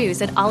nootropic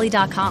chews at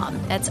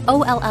ollie.com. That's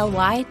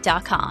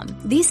OLLY.com.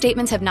 These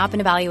statements have not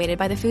been evaluated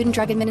by the Food and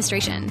Drug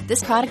Administration.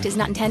 This product is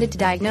not intended to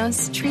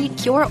diagnose, treat,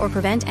 cure, or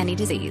prevent any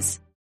disease.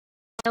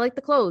 I like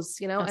the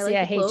clothes, you know.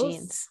 I hate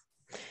jeans.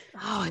 Oh,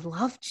 I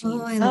love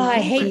jeans.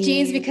 I hate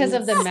jeans because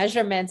of the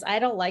measurements. I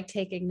don't like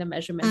taking the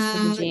measurements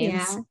for the jeans.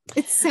 Yeah.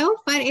 It's so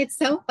fun. It's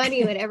so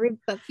funny what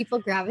people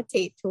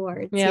gravitate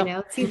towards, you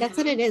know. See, that's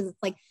what it is. It's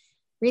like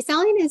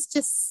reselling is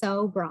just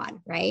so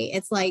broad, right?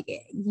 It's like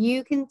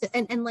you can,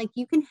 and like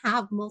you can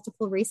have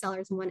multiple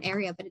resellers in one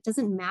area, but it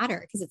doesn't matter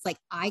because it's like,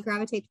 I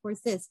gravitate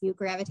towards this, you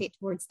gravitate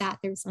towards that.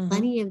 There's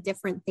plenty of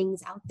different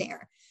things out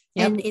there.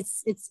 Yep. And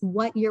it's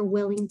what you're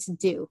willing to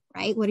do,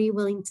 right? What are you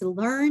willing to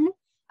learn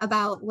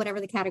about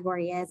whatever the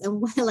category is? And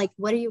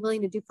what are you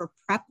willing to do for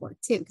prep work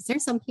too? Because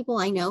there's some people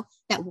I know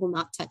that will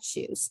not touch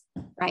shoes,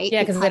 right?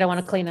 Yeah, because they don't want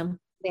to clean them.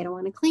 They don't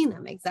want to clean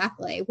them.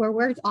 Exactly. Where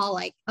we're all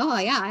like, oh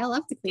yeah, I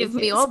love to clean. Give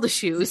me all the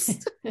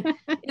shoes.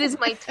 It is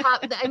my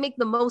top. I make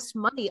the most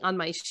money on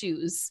my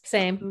shoes.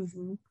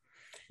 Same.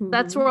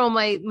 That's where all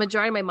my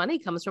majority of my money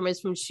comes from,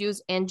 is from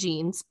shoes and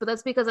jeans. But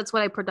that's because that's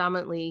what I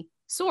predominantly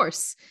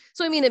source.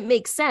 So, I mean, it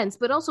makes sense,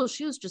 but also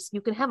shoes, just, you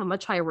can have a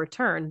much higher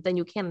return than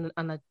you can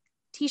on a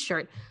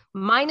t-shirt,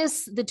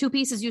 minus the 2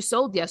 pieces you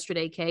sold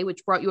yesterday, Kay,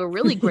 which brought you a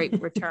really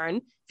great return.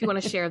 If you want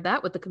to share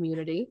that with the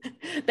community.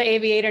 The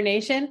Aviator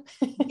Nation.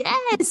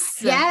 Yes.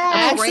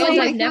 Yeah.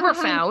 Brand I've never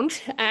found.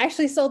 I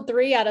actually sold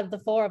 3 out of the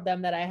 4 of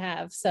them that I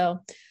have. So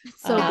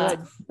that's so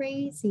good.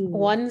 Crazy.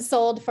 One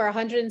sold for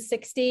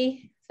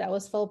 $160. That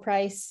was full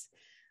price.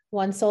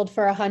 One sold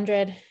for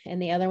 $100,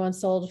 and the other one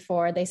sold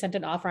for, they sent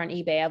an offer on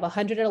eBay of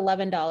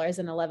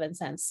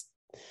 $111.11.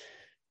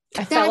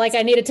 I felt like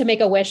I needed to make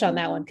a wish on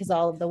that one because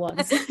all of the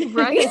ones.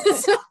 Right.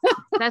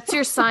 That's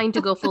your sign to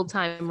go full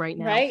time right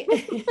now. Right.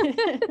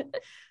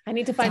 I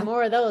need to find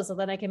more of those so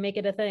then I can make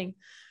it a thing.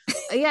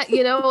 Yeah.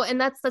 You know, and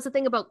that's the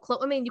thing about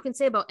clothes. I mean, you can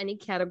say about any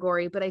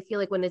category, but I feel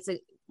like when it's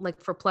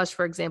like for plush,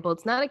 for example,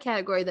 it's not a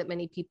category that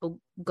many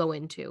people go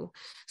into.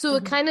 So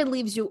it kind of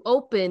leaves you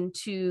open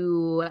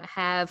to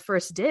have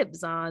first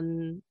dibs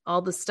on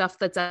all the stuff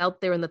that's out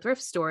there in the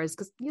thrift stores,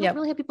 because you don't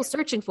really have people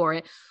searching for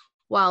it.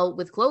 While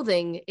with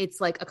clothing, it's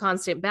like a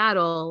constant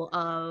battle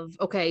of,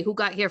 okay, who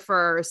got here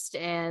first?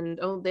 And,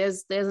 oh,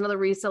 there's another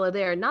reseller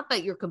there. Not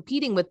that you're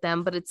competing with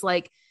them, but it's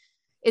like,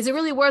 is it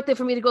really worth it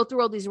for me to go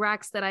through all these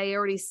racks that I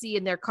already see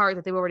in their cart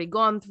that they've already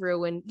gone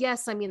through? And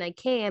yes, I mean, I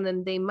can,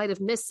 and they might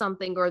have missed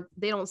something, or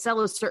they don't sell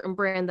a certain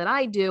brand that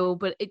I do,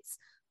 but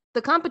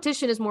the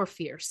competition is more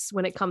fierce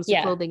when it comes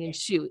to clothing and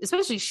shoes,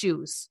 especially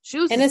shoes.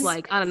 Shoes and is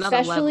like on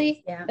another level.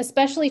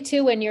 Especially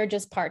too, when you're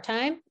just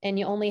part-time and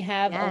you only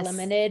have a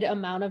limited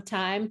amount of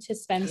time to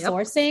spend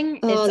sourcing.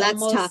 Oh, it's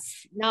that's almost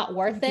tough. Not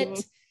worth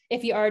it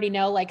if you already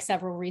know, like,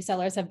 several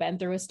resellers have been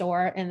through a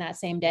store in that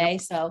same day.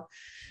 So,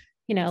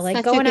 you know,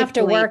 like, going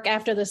after work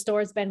after the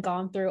store's been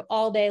gone through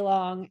all day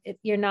long,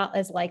 you're not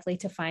as likely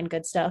to find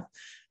good stuff.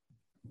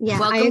 Yeah,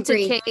 welcome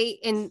to Kay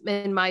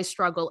in my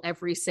struggle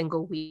every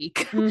single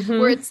week,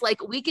 where it's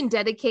like we can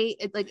dedicate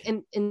it, like,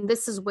 and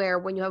this is where,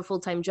 when you have a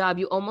full-time job,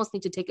 you almost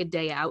need to take a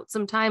day out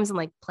sometimes and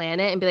like plan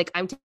it and be like,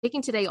 I'm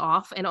taking today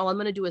off, and all I'm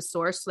going to do is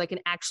source so I can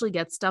actually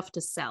get stuff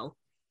to sell.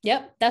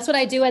 Yep. That's what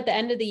I do at the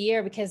end of the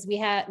year, because we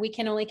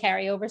can only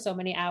carry over so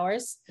many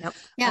hours of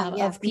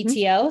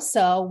PTO.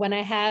 So when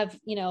I have,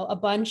 you know, a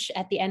bunch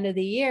at the end of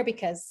the year,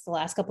 because the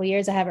last couple of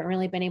years I haven't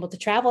really been able to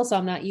travel, so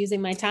I'm not using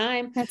my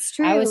time. That's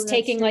true. I was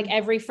taking like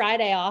every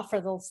Friday off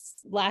for the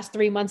last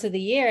 3 months of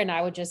the year, and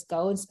I would just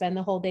go and spend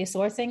the whole day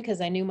sourcing,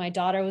 because I knew my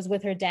daughter was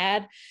with her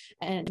dad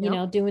and, you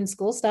know, doing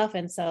school stuff.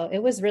 And so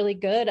it was really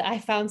good. I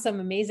found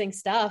some amazing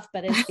stuff,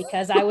 but it's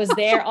because I was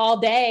there all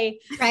day,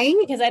 right?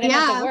 Because I didn't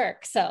have to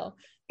work. So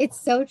it's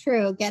so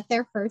true. Get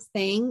there first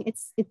thing.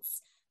 It's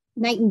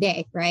night and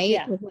day, right?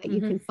 Yeah. With what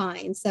you can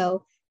find.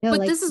 So,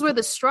 but this is where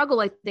the struggle,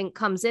 I think,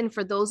 comes in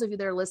for those of you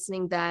that are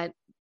listening that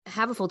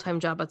have a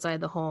full-time job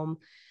outside the home,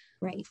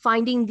 right?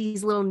 Finding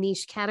these little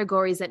niche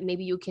categories that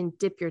maybe you can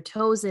dip your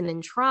toes in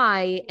and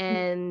try,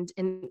 and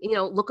you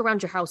know, look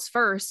around your house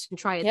first and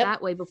try it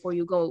that way before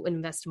you go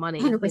invest money,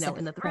 you know,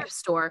 in the thrift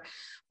store.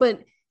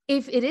 But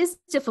if it is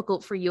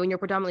difficult for you and you're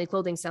predominantly a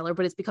clothing seller,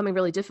 but it's becoming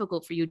really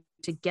difficult for you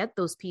to get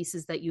those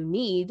pieces that you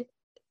need,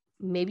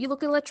 maybe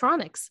look at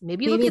electronics.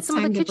 Maybe look at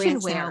some of the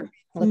kitchenware.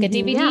 Look at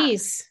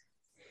DVDs.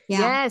 Yeah.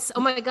 Yes. Oh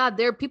my God.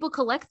 People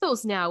collect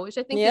those now, which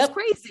I think is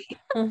crazy.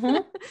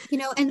 You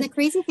know, and the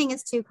crazy thing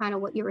is too, kind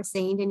of what you were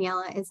saying,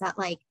 Daniela, is that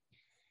like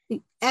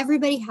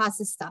everybody has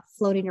this stuff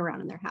floating around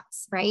in their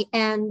house, right?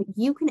 And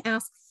you can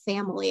ask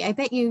family. I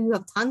bet you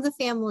have tons of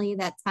family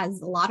that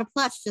has a lot of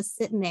plush just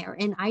sitting there.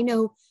 And I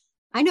know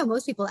I know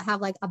most people that have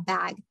like a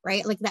bag,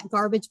 right? Like that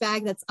garbage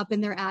bag that's up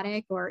in their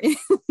attic or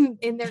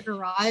in their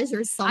garage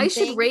or something. I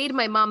should raid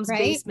my mom's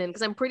basement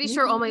because I'm pretty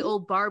sure all my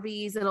old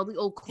Barbies and all the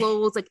old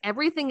clothes, like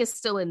everything is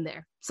still in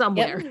there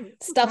somewhere. Yep.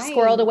 Stuff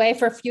squirreled away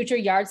for future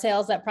yard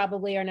sales that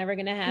probably are never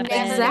going to happen.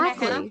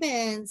 Exactly.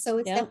 Happen. So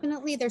it's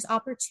definitely, there's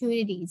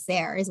opportunities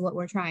there is what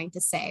we're trying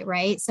to say,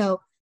 right?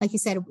 So like you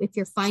said, if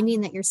you're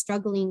finding that you're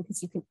struggling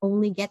because you can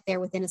only get there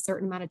within a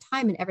certain amount of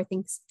time and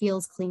everything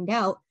feels cleaned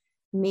out,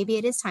 maybe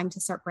it is time to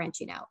start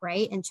branching out,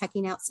 right? And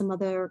checking out some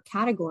other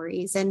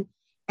categories and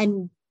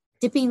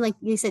dipping, like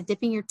you said,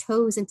 dipping your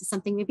toes into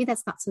something, maybe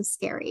that's not so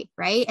scary,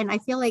 right? And I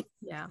feel like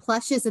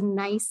plush is a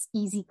nice,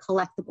 easy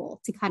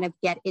collectible to kind of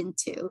get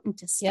into and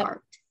to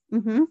start.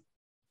 Yep. Mm-hmm.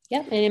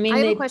 Yep. And I mean, I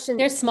have a question.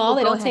 They're small.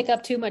 They don't take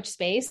up too much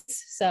space.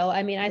 So,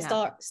 I mean, I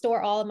store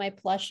all of my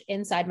plush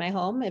inside my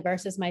home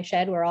versus my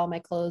shed where all my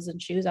clothes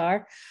and shoes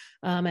are.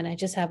 And I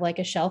just have like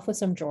a shelf with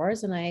some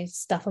drawers and I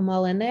stuff them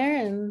all in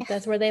there and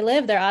that's where they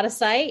live. They're out of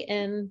sight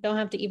and don't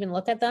have to even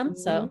look at them.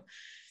 So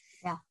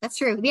yeah, that's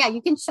true. Yeah.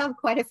 You can shove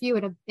quite a few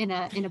in a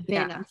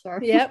bin, I'm sure.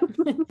 Yep.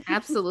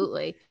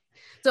 Absolutely.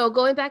 So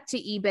going back to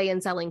eBay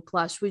and selling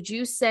plush, would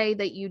you say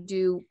that you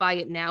do buy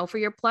it now for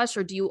your plush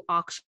or do you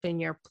auction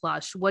your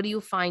plush? What do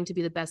you find to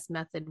be the best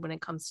method when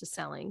it comes to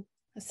selling?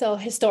 So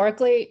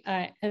historically,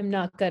 I am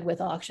not good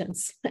with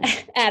auctions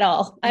at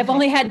all. I've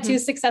only had 2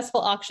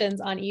 successful auctions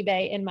on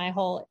eBay in my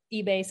whole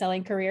eBay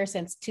selling career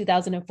since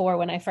 2004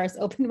 when I first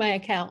opened my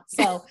account.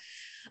 So,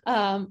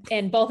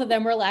 and both of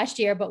them were last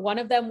year, but one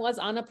of them was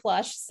on a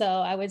plush. So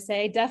I would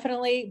say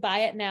definitely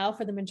buy it now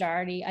for the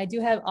majority. I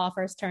do have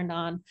offers turned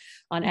on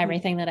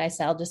everything that I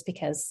sell just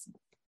because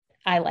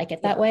I like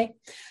it that way.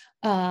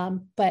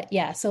 But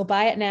yeah, so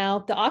buy it now.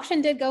 The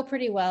auction did go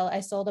pretty well. I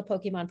sold a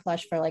Pokemon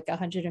plush for like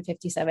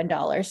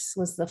 $157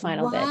 was the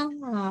final bid.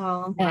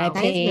 Wow. And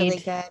that is really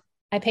good.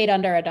 I paid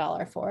under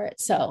 $1 for it.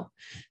 So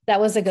that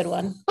was a good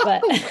one,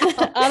 but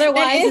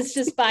otherwise it's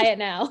just buy it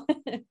now.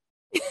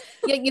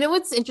 Yeah. You know,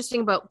 what's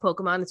interesting about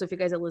Pokemon. So if you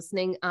guys are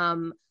listening,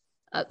 and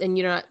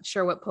you're not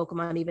sure what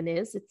Pokemon even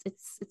is,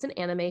 it's an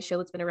anime show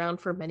that's been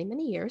around for many,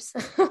 many years.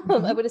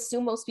 I would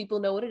assume most people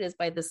know what it is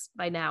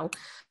by now.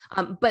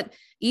 But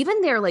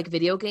even their like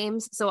video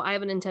games. So I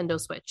have a Nintendo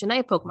Switch and I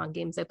have Pokemon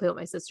games I play with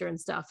my sister and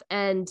stuff.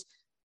 And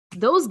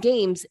those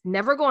games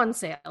never go on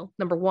sale,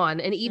 number one,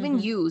 and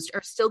even used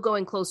are still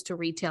going close to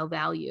retail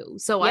value.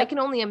 So I can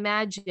only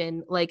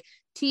imagine like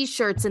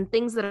t-shirts and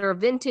things that are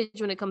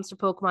vintage when it comes to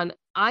Pokemon.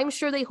 I'm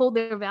sure they hold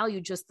their value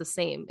just the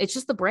same. It's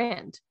just the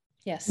brand.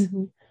 Yes.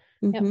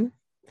 Yep.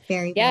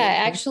 Very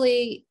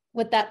actually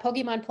with that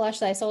Pokemon plush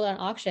that I sold on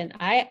auction,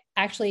 I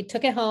actually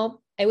took it home.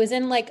 It was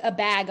in like a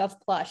bag of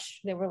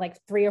plush. There were like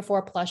 3 or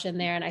 4 plush in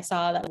there and I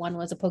saw that one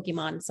was a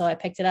Pokemon. So I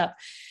picked it up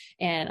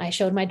and I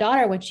showed my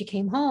daughter when she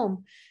came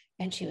home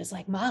and she was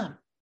like, Mom,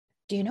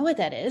 do you know what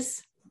that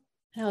is?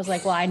 And I was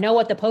like, well, I know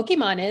what the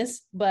Pokemon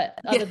is, but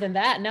other than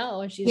that,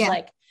 no. And she's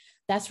like,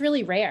 that's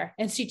really rare.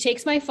 And she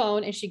takes my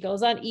phone and she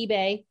goes on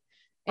eBay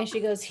and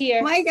she goes,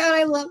 here. My God,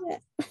 I love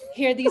it.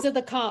 Here, these are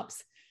the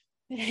comps.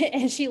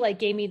 And she like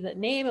gave me the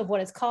name of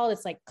what it's called.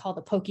 It's like called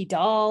the Poke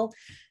Doll.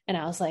 And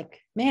I was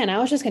like, man, I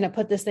was just going to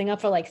put this thing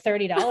up for like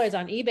 $30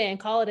 on eBay and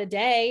call it a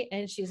day.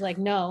 And she's like,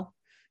 no,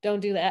 don't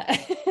do that.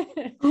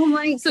 Oh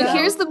my God. So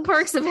here's the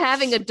perks of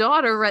having a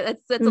daughter, right?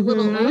 That's a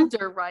little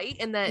older, right?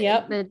 And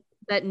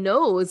that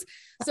knows.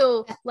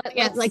 So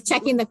let's like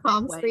checking the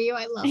comps for you.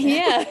 I love it.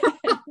 Yeah.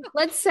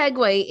 Let's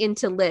segue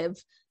into Liv.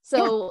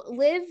 So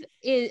Liv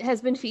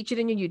has been featured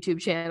in your YouTube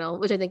channel,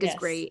 which I think is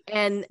great.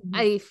 And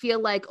I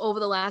feel like over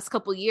the last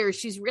couple of years,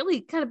 she's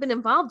really kind of been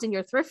involved in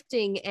your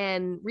thrifting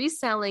and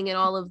reselling and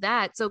all of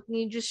that. So can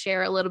you just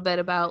share a little bit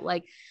about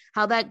like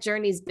how that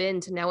journey's been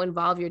to now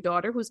involve your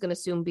daughter, who's going to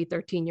soon be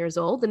 13 years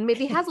old and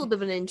maybe has a little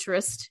bit of an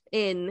interest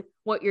in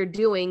what you're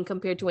doing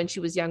compared to when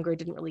she was younger,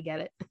 didn't really get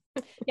it.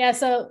 Yeah.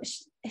 So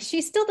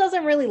she still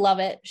doesn't really love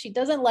it. She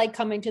doesn't like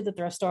coming to the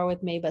thrift store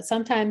with me, but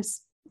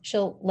sometimes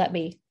she'll let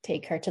me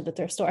take her to the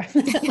thrift store. That's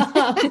a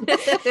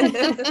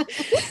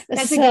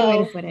good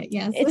way to put it.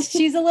 Yes.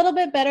 She's a little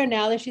bit better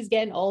now that she's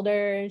getting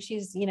older and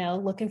she's,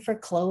 looking for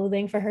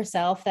clothing for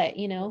herself that,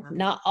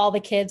 not all the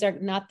kids are,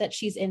 not that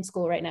she's in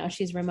school right now,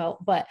 she's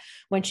remote, but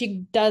when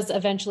she does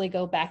eventually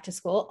go back to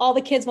school, all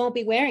the kids won't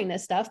be wearing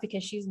this stuff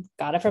because she's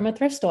got it from a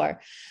thrift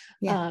store.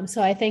 Yeah.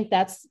 So I think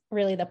that's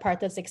really the part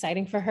that's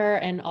exciting for her.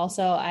 And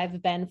also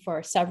I've been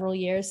for several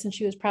years since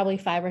she was probably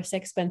 5 or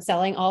 6, been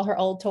selling all her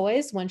old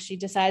toys. When she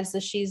decides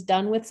that she's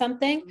done with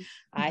something,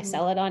 I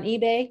sell it on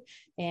eBay.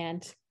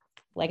 And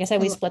like I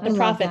said, we split the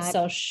profits.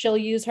 So she'll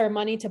use her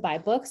money to buy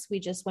books. We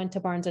just went to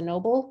Barnes and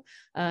Noble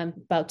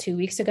about 2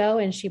 weeks ago,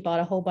 and she bought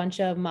a whole bunch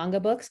of manga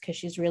books because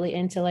she's really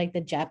into like the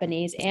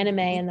Japanese anime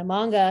and the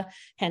manga,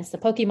 hence the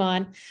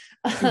Pokemon.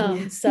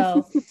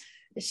 So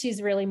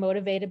she's really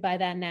motivated by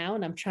that now.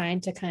 And I'm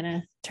trying to kind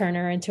of turn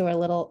her into a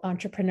little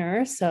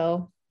entrepreneur.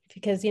 So,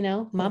 because,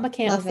 mama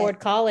can't afford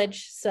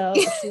college. So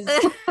she's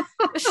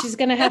She's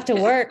going to have to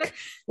work.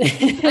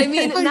 I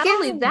mean, not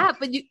only that,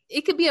 but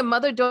it could be a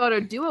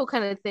mother-daughter duo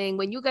kind of thing.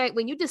 When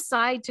you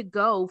decide to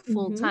go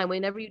full time,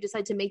 whenever you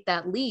decide to make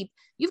that leap,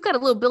 you've got a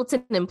little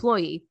built-in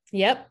employee.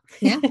 Yep.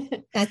 Yeah.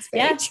 That's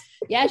very true.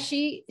 Yeah.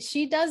 She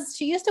does.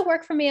 She used to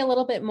work for me a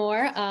little bit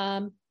more,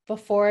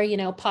 before,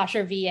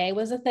 Posher VA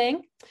was a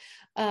thing.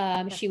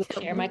 She would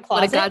share my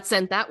closet. What a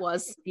godsend that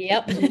was.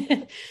 Yep.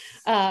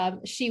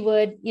 She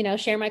would,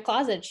 share my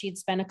closet. She'd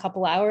spend a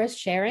couple hours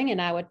sharing,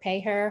 and I would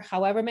pay her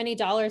however many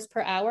dollars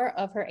per hour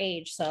of her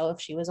age. So if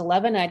she was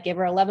 11, I'd give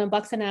her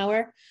 $11 an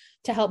hour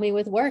to help me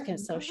with work. And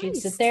so she'd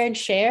sit there and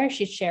share.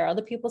 She'd share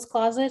other people's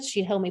closets.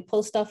 She'd help me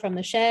pull stuff from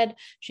the shed.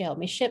 She helped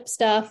me ship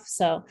stuff.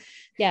 So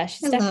yeah,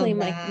 she's definitely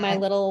my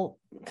little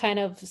kind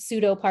of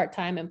pseudo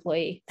part-time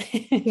employee.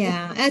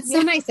 Yeah. That's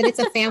so nice that it's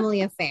a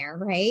family affair,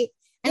 right?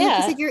 And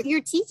like you said,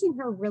 you're teaching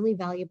her really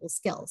valuable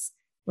skills,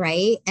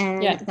 right?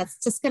 And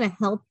that's just going to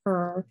help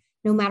her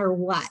no matter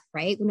what,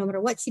 right? No matter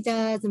what she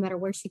does, no matter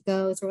where she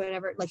goes or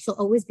whatever, like she'll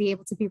always be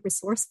able to be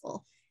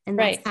resourceful. And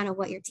that's kind of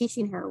what you're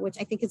teaching her, which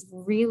I think is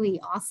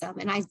really awesome.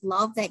 And I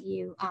love that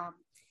you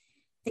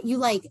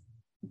like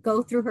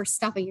go through her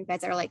stuff and you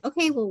guys are like,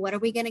 okay, well, what are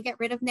we going to get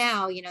rid of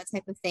now?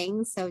 Type of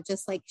thing. So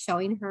just like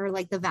showing her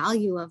like the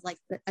value of like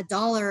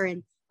 $1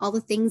 and all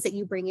the things that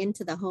you bring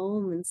into the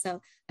home. And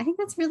so I think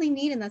that's really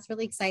neat. And that's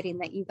really exciting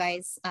that you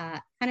guys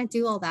kind of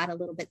do all that a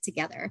little bit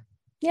together.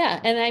 Yeah.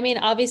 And I mean,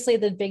 obviously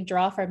the big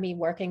draw for me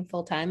working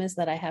full time is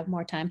that I have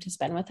more time to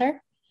spend with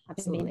her.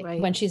 Absolutely. I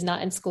mean, when she's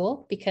not in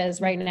school, because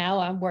right now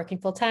I'm working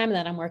full time and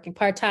then I'm working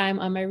part-time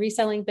on my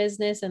reselling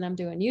business and I'm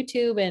doing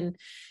YouTube, and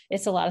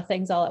it's a lot of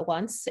things all at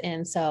once.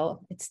 And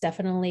so it's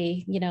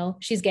definitely,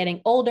 she's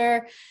getting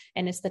older,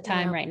 and it's the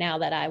time right now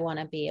that I want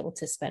to be able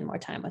to spend more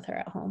time with her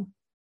at home.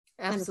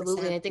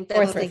 Absolutely. 100%. I think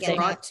that's a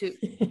lot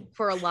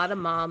for a lot of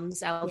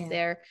moms out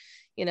there,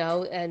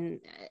 and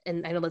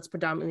I know that's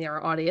predominantly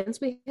our audience.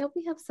 We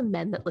have some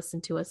men that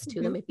listen to us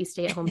too, that might be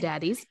stay-at-home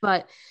daddies,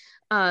 but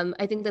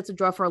I think that's a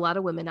draw for a lot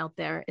of women out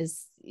there,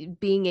 is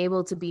being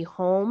able to be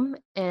home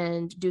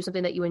and do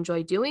something that you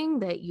enjoy doing,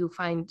 that you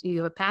find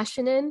you have a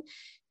passion in,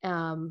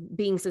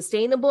 being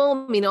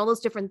sustainable. I mean, all those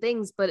different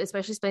things, but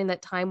especially spending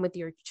that time with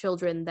your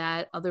children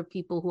that other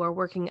people who are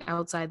working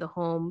outside the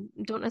home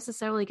don't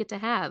necessarily get to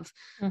have.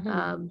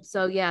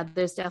 So yeah,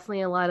 there's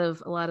definitely a lot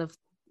of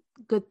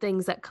good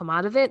things that come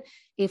out of it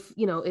if,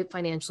 it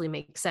financially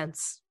makes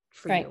sense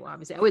for you.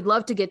 Obviously, I would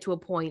love to get to a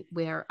point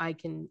where I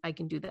can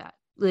do that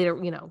later,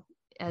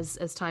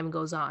 as time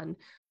goes on.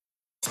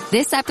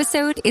 This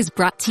episode is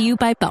brought to you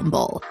by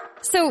Bumble.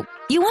 So,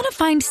 you want to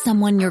find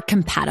someone you're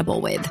compatible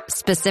with,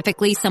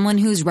 specifically someone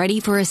who's ready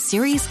for a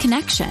serious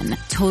connection,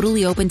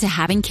 totally open to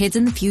having kids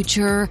in the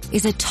future,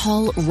 is a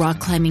tall,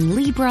 rock-climbing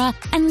Libra,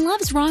 and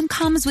loves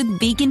rom-coms with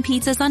vegan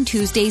pizzas on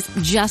Tuesdays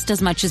just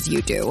as much as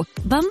you do.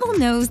 Bumble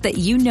knows that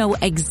you know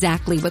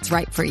exactly what's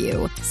right for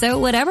you. So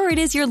whatever it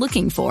is you're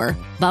looking for,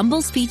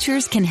 Bumble's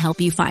features can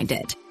help you find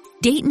it.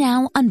 Date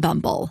now on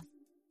Bumble.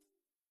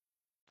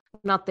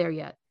 Not there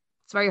yet.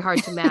 It's very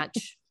hard to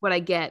match what I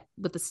get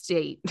with the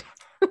state.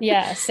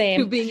 Yeah,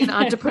 same. To being an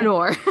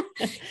entrepreneur,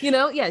 so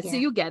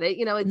you get it.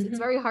 It's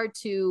very hard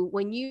to,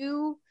 when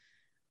you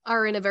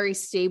are in a very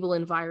stable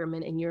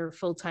environment in your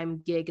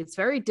full-time gig, it's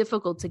very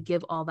difficult to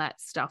give all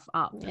that stuff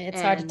up.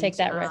 It's hard to take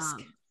that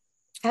risk.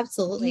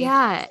 Absolutely.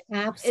 Yeah,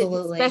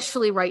 absolutely.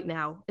 Especially right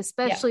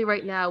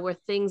now where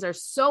things are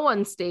so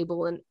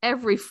unstable in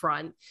every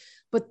front,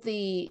 but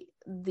the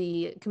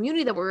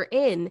community that we're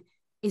in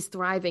is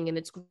thriving and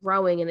it's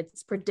growing and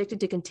it's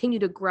predicted to continue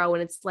to grow.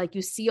 And it's like,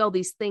 you see all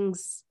these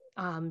things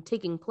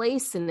taking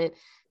place, and it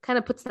kind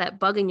of puts that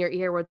bug in your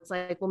ear where it's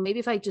like, well, maybe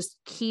if I just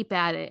keep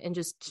at it and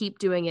just keep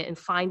doing it and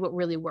find what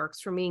really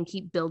works for me and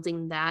keep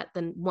building that,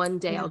 then one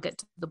day I'll get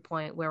to the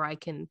point where I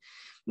can,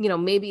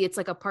 maybe it's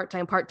like a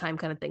part-time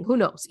kind of thing. Who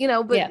knows,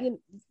 but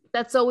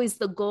that's always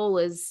the goal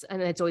is, and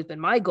it's always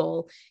been my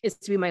goal, is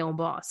to be my own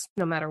boss,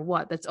 no matter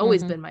what. That's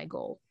always been my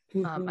goal. I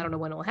don't know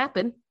when it'll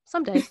happen.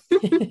 Someday.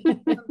 Someday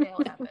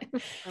it'll happen.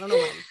 I don't know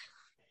when.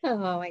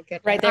 Oh my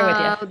goodness. Right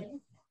there with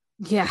you.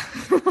 Yeah.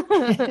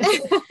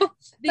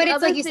 But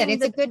it's like you said,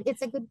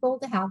 it's a good goal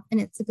to have, and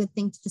it's a good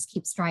thing to just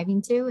keep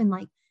striving to, and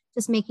like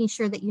just making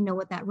sure that you know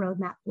what that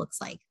roadmap looks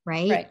like,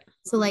 right?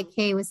 So like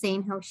Kay was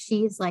saying how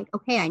she's like,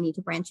 okay, I need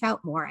to branch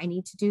out more. I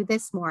need to do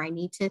this more. I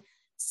need to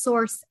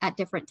source at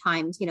different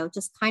times,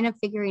 just kind of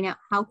figuring out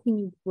how can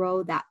you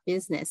grow that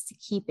business to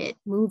keep it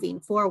moving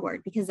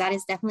forward, because that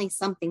is definitely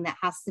something that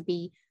has to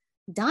be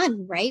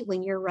done, right?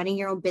 When you're running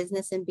your own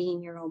business and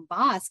being your own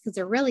boss, because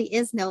there really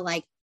is no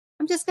like,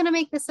 I'm just going to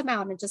make this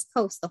amount and just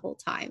coast the whole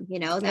time.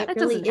 That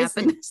really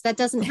that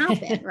doesn't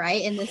happen,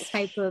 right? In this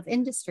type of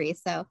industry.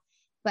 So,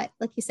 but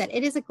like you said,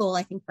 it is a goal,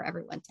 I think, for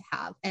everyone to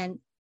have. And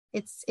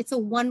it's a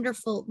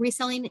wonderful,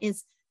 reselling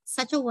is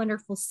such a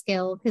wonderful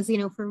skill. Cause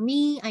for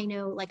me, I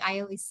know, like I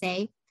always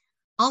say,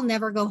 I'll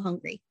never go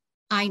hungry.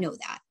 I know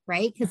that,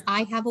 right? Cause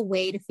I have a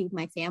way to feed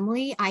my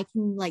family. I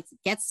can like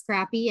get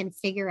scrappy and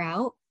figure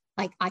out,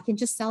 like, I can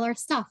just sell our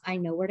stuff. I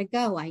know where to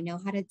go. I know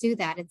how to do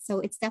that. And so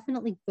it's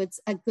definitely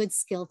a good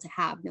skill to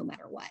have no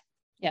matter what.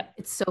 Yeah.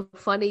 It's so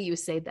funny you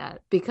say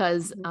that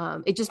because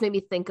it just made me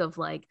think of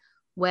like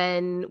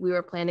when we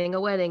were planning a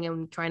wedding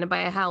and trying to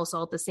buy a house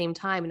all at the same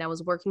time. And I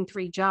was working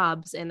 3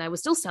 jobs and I was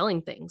still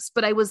selling things,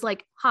 but I was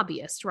like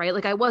hobbyist, right?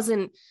 Like I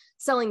wasn't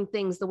selling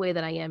things the way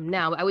that I am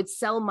now. I would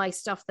sell my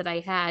stuff that I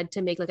had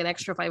to make like an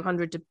extra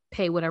 $500 to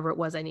pay whatever it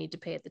was I needed to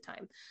pay at the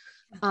time.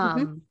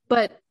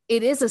 But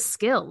it is a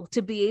skill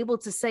to be able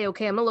to say,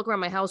 okay, I'm gonna look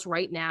around my house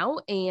right now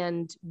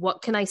and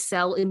what can I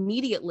sell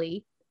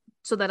immediately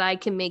so that I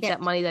can make that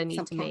money that I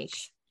need to make.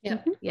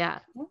 Yeah,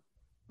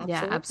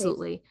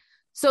 absolutely.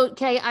 So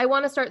Kay, I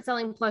want to start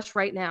selling plush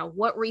right now.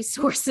 What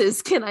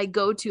resources can I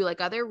go to?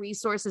 Like, are there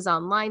resources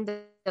online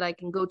that I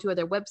can go to? Are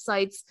there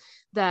websites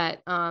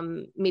that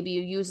maybe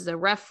you use as a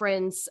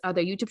reference? Are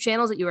there YouTube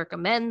channels that you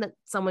recommend that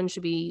someone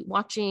should be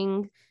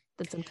watching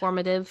that's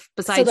informative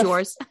besides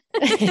yours?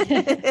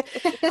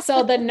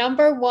 So the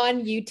number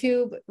one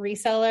YouTube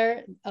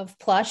reseller of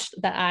plush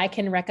that I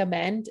can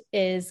recommend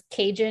is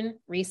Cajun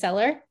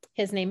Reseller.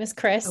 His name is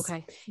Chris.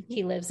 Okay.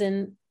 He lives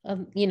in,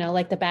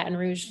 like the Baton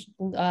Rouge,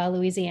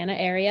 Louisiana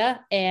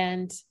area.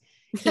 And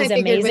he's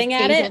amazing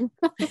at it.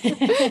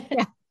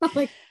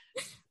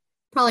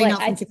 Probably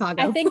not from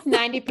Chicago. I think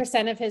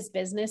 90% of his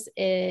business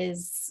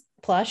is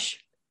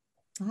plush.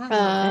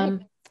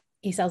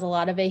 He sells a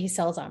lot of it. He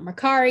sells on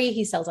Mercari.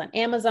 He sells on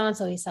Amazon.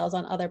 So he sells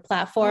on other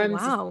platforms.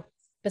 Oh, wow.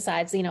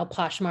 Besides,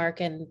 Poshmark,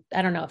 and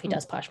I don't know if he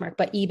does Poshmark,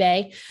 but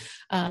eBay.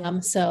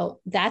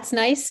 So that's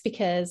nice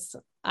because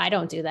I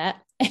don't do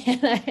that.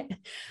 And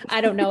I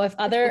don't know if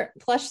other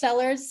plush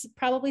sellers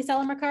probably sell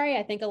on Mercari.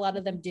 I think a lot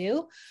of them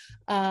do.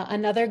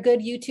 Another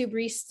good YouTube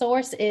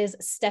resource is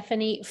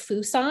Stephanie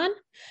Fuson.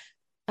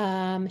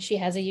 She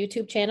has a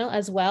YouTube channel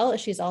as well.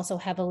 She's also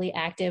heavily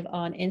active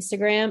on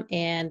Instagram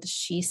and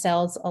she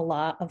sells a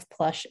lot of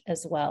plush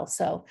as well.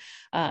 So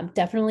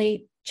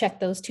definitely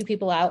check those 2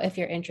 people out if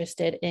you're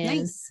interested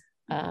in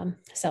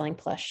selling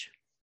plush.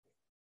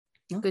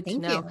 Good to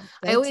know.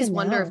 I always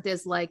wonder if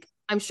there's like,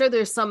 I'm sure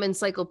there's some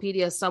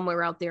encyclopedia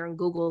somewhere out there in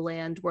Google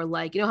land where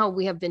like, how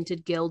we have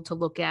Vintage Guild to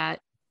look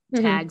at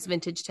tags,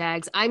 vintage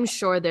tags. I'm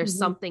sure there's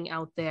something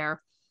out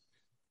there.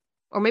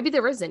 Or maybe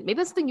there isn't. Maybe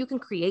that's something you can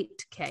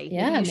create, Kay.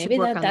 Yeah, maybe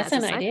that's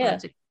an idea.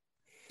 Project.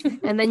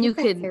 And then you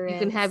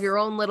can have your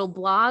own little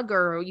blog,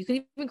 or you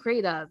can even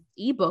create a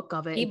ebook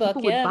of it. People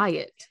would buy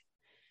it.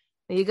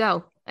 There you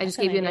go. I just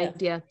gave you an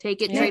idea.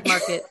 Take it,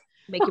 trademark it,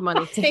 make your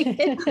money. Take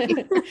it.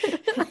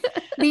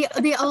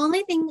 The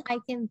only thing I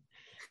can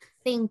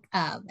think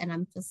of, and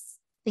I'm just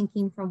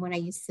thinking from when I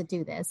used to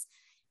do this,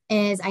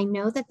 is I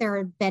know that there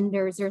are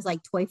vendors, there's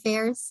like toy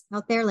fairs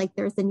out there. Like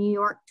there's the New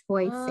York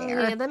Toy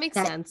Fair. Yeah, that makes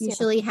sense.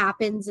 Usually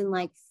happens in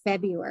like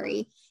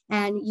February.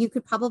 And you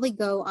could probably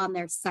go on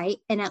their site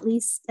and at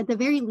the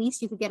very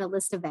least, you could get a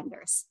list of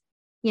vendors.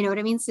 You know what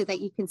I mean? So that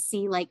you can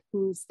see like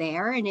who's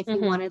there. And if you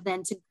wanted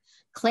then to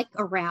click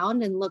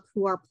around and look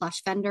who are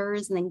plush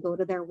vendors and then go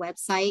to their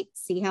website,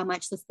 see how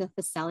much the stuff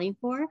is selling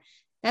for.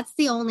 That's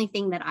the only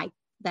thing that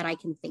I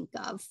can think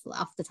of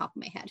off the top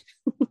of my head.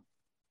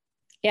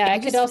 Yeah, I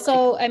could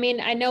also,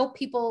 I know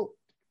people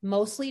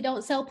mostly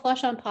don't sell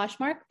plush on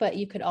Poshmark, but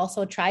you could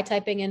also try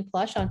typing in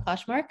plush on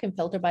Poshmark and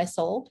filter by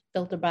sold,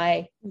 filter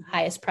by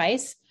highest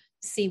price,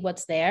 see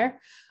what's there.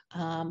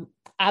 I'm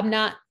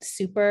not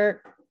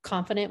super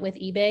confident with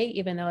eBay,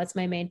 even though it's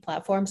my main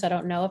platform. So I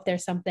don't know if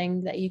there's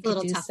something that you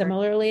could do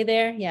similarly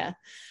there. Yeah.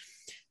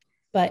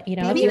 But,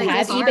 if you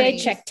have eBay,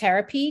 check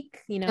Terapeak,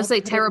 I'll say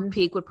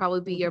Terapeak would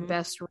probably be your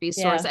best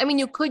resource. Yeah. I mean,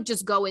 you could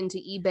just go into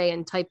eBay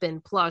and type in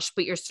plush,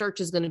 but your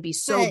search is going to be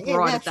so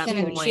broad at that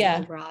point.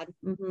 Yeah. Broad.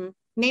 Mm-hmm.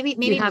 Maybe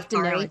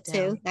Mercari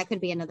too. That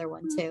could be another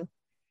one too.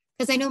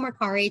 Because I know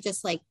Mercari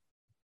just like,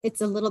 it's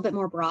a little bit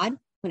more broad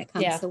when it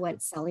comes to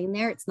what's selling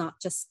there. It's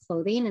not just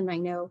clothing. And I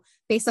know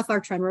based off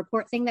our trend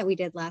report thing that we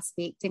did last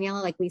week,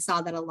 Daniela, like we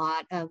saw that a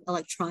lot of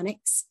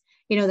electronics,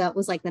 that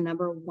was like the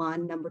number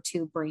 1, number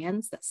 2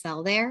 brands that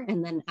sell there.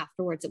 And then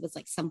afterwards it was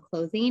like some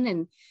clothing.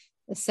 And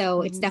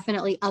so it's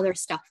definitely other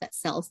stuff that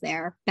sells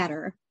there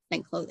better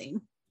than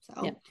clothing.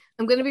 So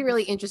I'm going to be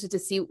really interested to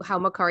see how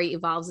Mercari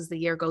evolves as the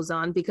year goes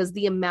on, because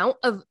the amount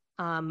of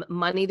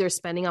money they're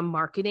spending on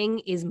marketing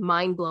is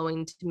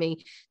mind-blowing to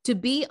me. To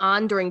be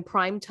on during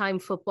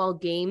primetime football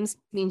games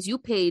means you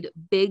paid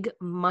big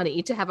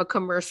money to have a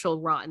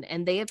commercial run,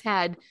 and they have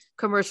had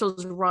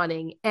commercials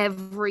running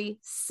every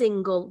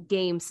single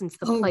game since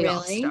the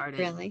playoffs started.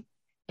 Really?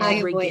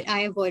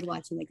 I avoid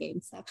watching the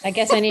game. So I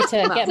guess I need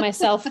to get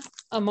myself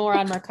more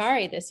on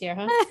Mercari this year,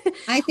 huh?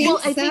 I think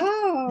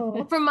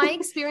so. From my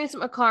experience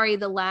with Mercari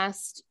the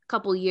last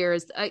couple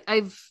years,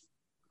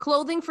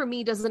 clothing for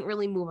me doesn't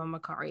really move on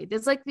Mercari.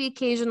 There's like the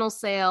occasional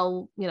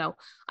sale,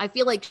 I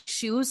feel like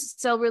shoes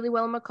sell really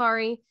well on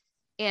Mercari,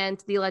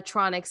 and the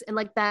electronics and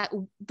like that,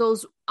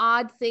 those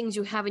odd things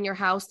you have in your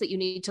house that you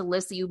need to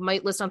list that you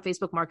might list on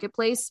Facebook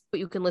Marketplace, but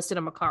you can list it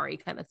on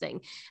Mercari kind of thing.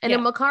 And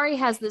then Mercari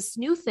has this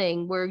new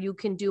thing where you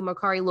can do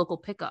Mercari local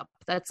pickup.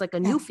 That's like a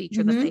new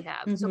feature that they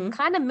have. So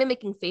kind of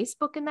mimicking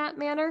Facebook in that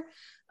manner.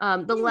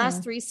 The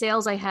last 3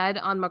 sales I had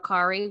on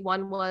Mercari,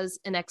 one was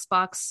an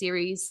Xbox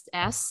Series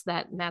S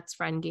that Matt's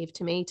friend gave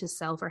to me to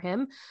sell for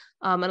him.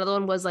 Another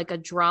one was like a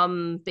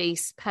drum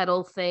bass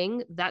pedal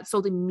thing that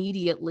sold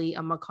immediately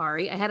on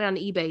Mercari. I had it on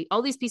eBay.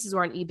 All these pieces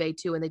were on eBay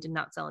too, and they did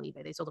not sell on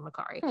eBay. They sold on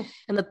Mercari.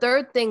 And the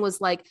third thing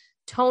was like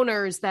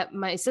toners that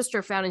my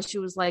sister found, and she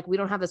was like, we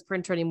don't have this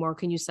printer anymore.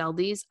 Can you sell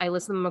these? I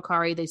listed them on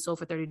Mercari. They sold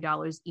for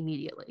 $30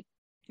 immediately.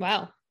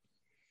 Wow.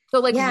 So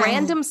like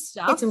random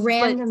stuff. It's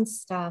random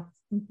stuff.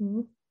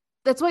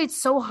 That's why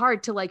it's so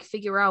hard to like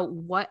figure out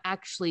what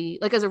actually,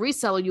 like as a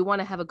reseller, you want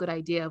to have a good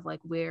idea of like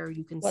where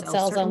you can what sell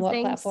sells certain on what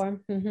things.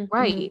 platform.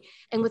 Right.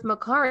 And with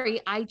Mercari,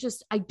 I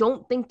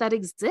don't think that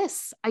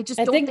exists. I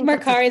don't think think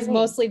Mercari is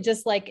mostly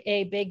just like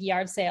a big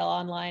yard sale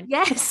online.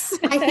 Yes.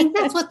 I think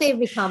that's what they've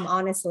become,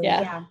 honestly.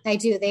 Yeah, I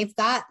do. They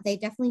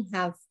definitely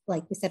have,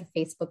 like we said, a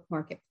Facebook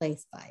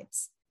Marketplace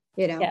vibes.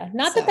 You know,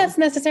 not that that's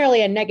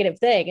necessarily a negative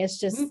thing. It's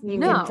just you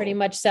can pretty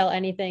much sell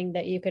anything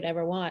that you could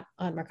ever want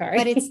on Mercari.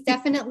 But it's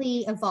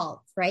definitely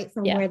evolved, right,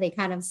 from where they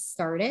kind of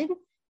started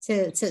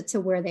to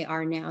where they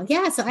are now.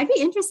 Yeah, so I'd be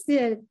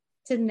interested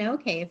to know,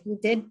 Kay, if you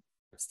did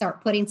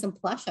start putting some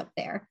plush up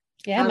there.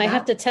 Yeah, I might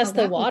have to test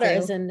the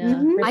waters and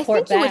report I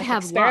think back, you would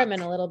have experiment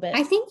luck. a little bit.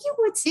 I think you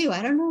would too.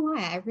 I don't know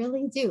why. I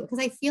really do, because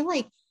I feel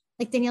like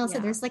Danielle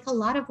said, there's like a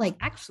lot of like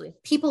actually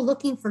people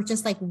looking for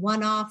just like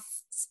one-off,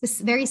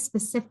 very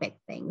specific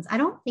things. I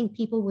don't think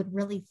people would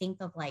really think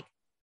of like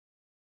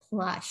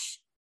plush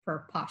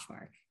for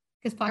Poshmark,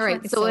 because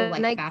Poshmark is so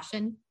like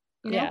fashion.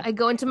 You know? I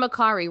go into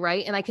Mercari,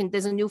 right? And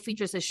there's a new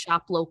feature that says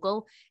shop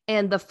local.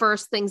 And the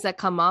first things that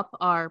come up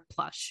are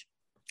plush.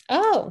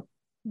 Oh,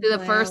 the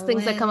first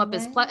things that come up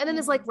is plush. And then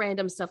there's like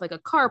random stuff like a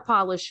car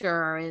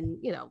polisher and,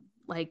 you know,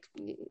 like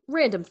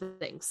random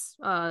things,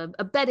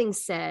 a bedding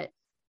set,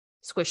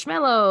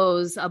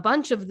 Squishmallows, a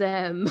bunch of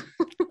them.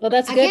 Well,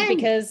 that's good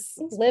because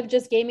Liv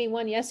just gave me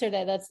one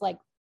yesterday that's like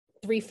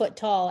 3 foot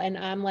tall, and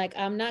I'm like,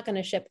 I'm not going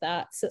to ship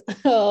that.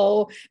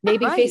 So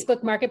maybe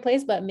Facebook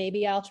Marketplace, but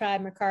maybe I'll try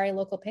Mercari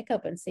local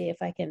pickup and see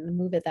if I can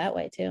move it that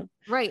way too.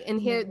 Right.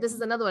 And here, this is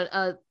another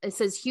one. It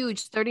says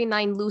huge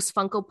 39 loose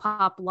Funko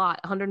Pop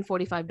lot,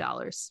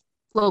 $145.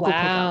 Local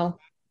pickup.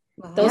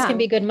 Wow. Those can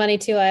be good money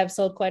too. I have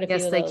sold quite a few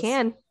of those. Yes, they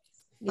can.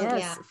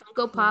 Yes.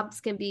 Funko Pops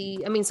can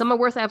be, I mean, some are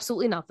worth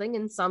absolutely nothing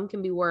and some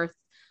can be worth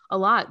a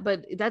lot,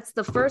 but that's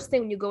the first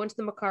thing when you go into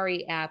the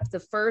Mercari app. The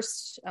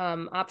first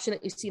option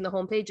that you see in the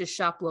homepage is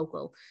shop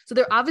local. So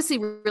they're obviously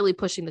really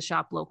pushing the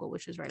shop local,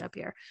 which is right up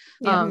here.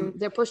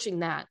 They're pushing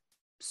that.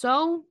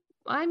 So,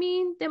 I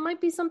mean, there might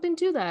be something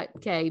to that.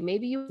 Okay.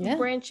 Maybe you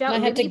branch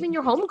out, maybe even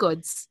your home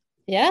goods.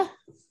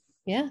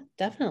 Yeah,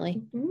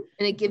 definitely. And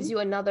it gives you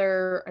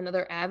another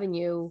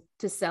avenue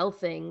to sell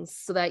things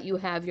so that you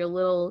have your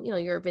little, you know,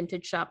 your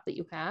vintage shop that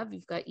you have.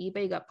 You've got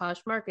eBay, you got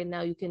Poshmark, and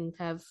now you can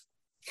have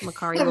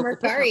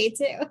Mercari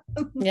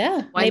too.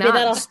 Yeah. Why maybe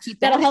not?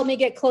 that'll help me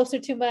get closer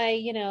to my,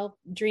 you know,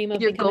 dream of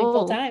becoming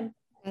full time.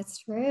 That's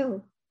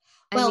true.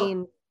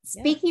 Well,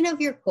 speaking of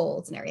your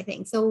goals and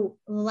everything. So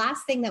the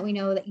last thing that we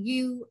know that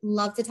you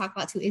love to talk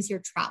about too is your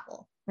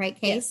travel, right,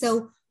 Kay? Yes.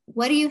 So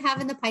what do you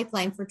have in the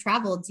pipeline for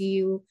travel?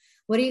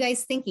 What are you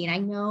guys thinking? I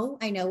know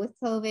with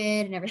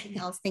COVID and everything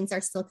else, things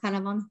are still kind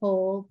of on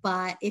hold,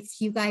 but if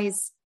you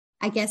guys,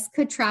 I guess,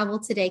 could travel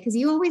today, because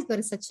you always go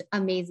to such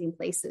amazing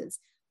places.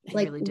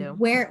 I really do.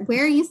 Where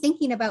are you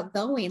thinking about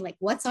going? Like,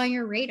 what's on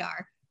your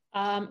radar?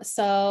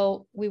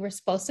 So we were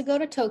supposed to go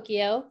to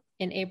Tokyo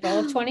in April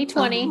of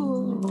 2020.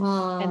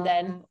 And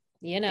then,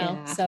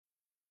 so.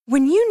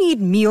 When you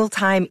need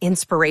mealtime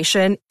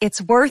inspiration,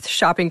 it's worth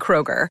shopping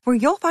Kroger, where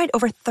you'll find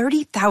over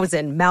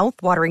 30,000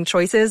 mouth-watering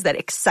choices that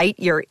excite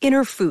your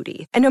inner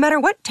foodie. And no matter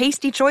what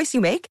tasty choice you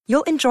make,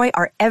 you'll enjoy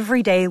our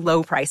everyday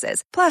low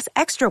prices, plus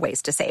extra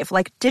ways to save,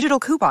 like digital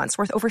coupons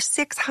worth over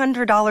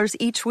 $600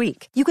 each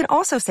week. You can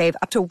also save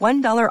up to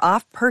 $1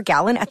 off per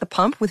gallon at the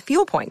pump with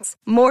fuel points.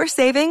 More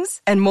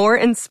savings and more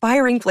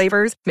inspiring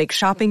flavors make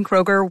shopping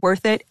Kroger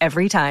worth it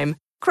every time.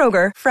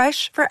 Kroger,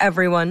 fresh for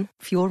everyone.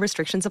 Fuel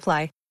restrictions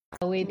apply.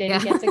 We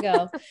didn't get to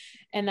go.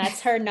 And that's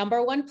her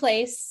number one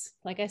place.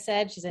 Like I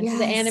said, she's into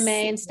the anime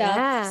and stuff.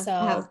 Yeah.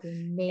 So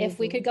if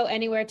we could go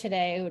anywhere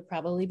today, it would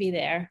probably be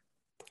there.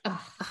 And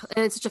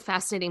it's such a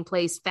fascinating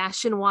place,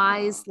 fashion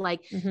wise,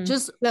 like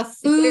just the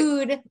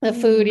food.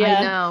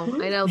 Yeah,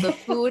 I know the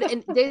food.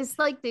 And there's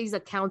like these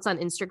accounts on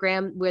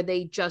Instagram where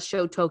they just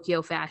show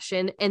Tokyo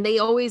fashion, and they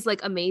always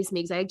like amaze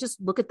me because I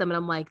just look at them and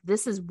I'm like,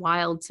 this is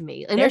wild to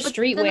me. And their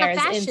streetwear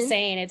is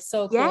insane. It's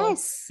so cool.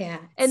 Yes,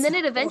 and then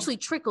it eventually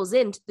trickles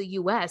into the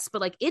US,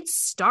 but like it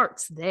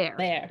starts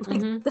there.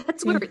 Like,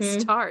 that's where it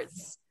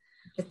starts.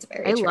 It's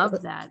very I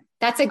love that.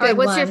 That's a good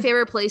one. What's your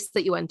favorite place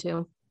that you went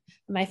to?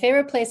 My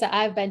favorite place that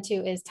I've been to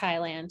is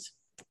Thailand.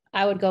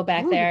 I would go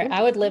back there.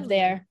 I would live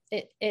there.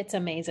 it's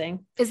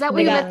amazing. Is that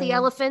where you met the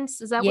elephants?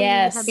 Is that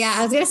yes. where you Yeah,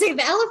 I was gonna say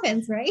the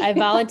elephants, right? I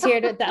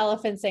volunteered at the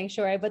elephant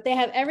sanctuary, but they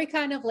have every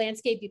kind of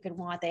landscape you could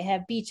want. They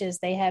have beaches,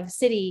 they have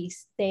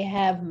cities, they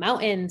have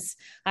mountains.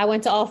 I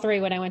went to all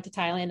three when I went to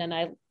Thailand, and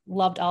I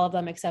loved all of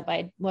them, except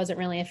I wasn't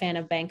really a fan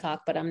of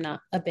Bangkok, but I'm not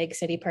a big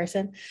city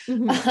person.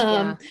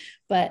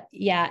 But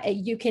yeah,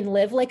 you can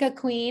live like a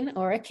queen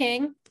or a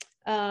king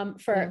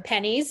for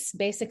pennies,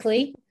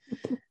 basically.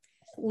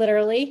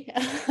 Literally.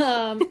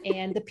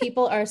 And the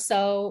people are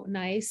so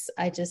nice.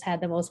 I just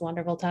had the most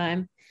wonderful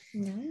time.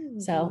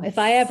 Nice. So if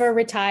I ever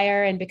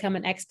retire and become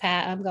an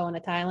expat, I'm going to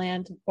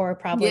Thailand, or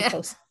probably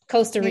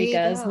Costa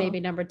Rica is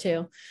maybe number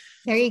 2.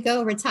 There you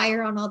go.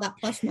 Retire on all that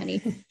plush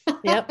money.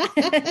 Yep.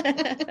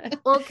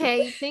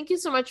 Okay. Thank you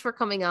so much for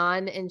coming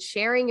on and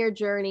sharing your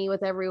journey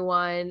with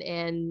everyone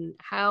and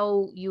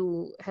how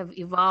you have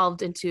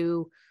evolved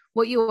into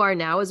what you are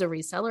now as a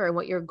reseller and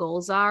what your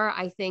goals are.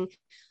 I think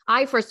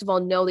I, first of all,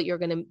 know that you're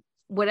going to,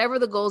 whatever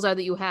the goals are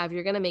that you have,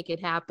 you're going to make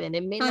it happen.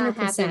 It may not 100%.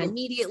 happen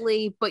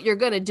immediately, but you're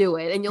going to do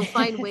it, and you'll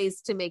find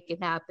ways to make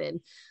it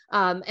happen.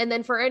 And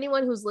then for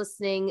anyone who's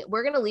listening,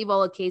 we're going to leave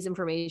all of Kay's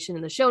information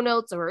in the show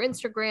notes of her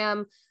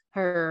Instagram,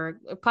 her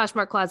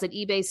Poshmark Closet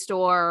eBay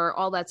store,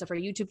 all that stuff, her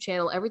YouTube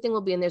channel, everything will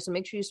be in there. So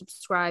make sure you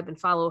subscribe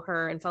and follow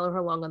her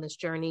along on this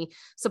journey.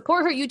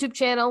 Support her YouTube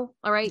channel.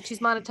 All right. She's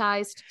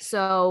monetized.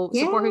 So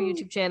support her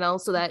YouTube channel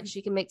so that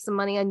she can make some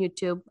money on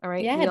YouTube. All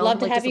right. Yeah. I'd love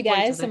to have you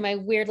guys in my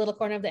weird little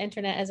corner of the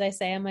internet, as I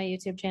say, on my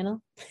YouTube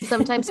channel.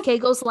 Sometimes Kay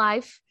goes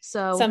live.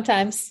 So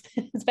sometimes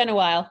it's been a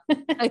while.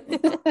 I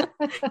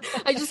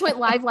just went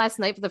live last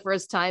night for the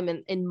first time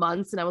in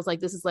months. And I was like,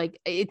 this is like,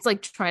 it's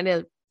like trying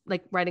to,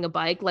 like riding a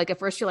bike. Like at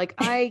first you're like,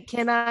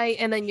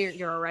 and then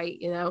you're all right,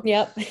 you know?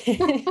 Yep.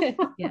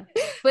 Yeah.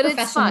 But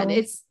it's fun.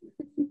 It's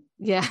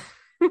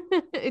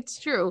it's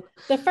true.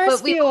 The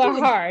first few are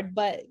hard,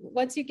 but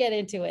once you get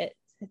into it,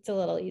 it's a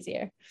little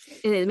easier.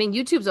 I mean,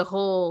 YouTube's a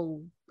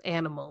whole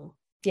animal.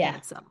 Yeah.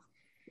 It's a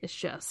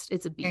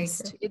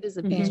beast. It is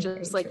a beast,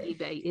 just like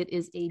eBay. It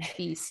is a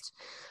beast.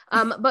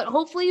 But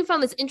hopefully you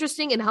found this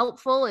interesting and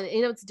helpful, and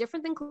it's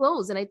different than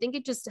clothes. And I think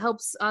it just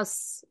helps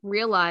us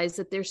realize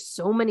that there's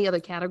so many other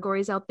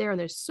categories out there, and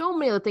there's so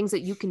many other things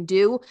that you can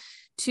do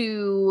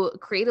to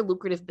create a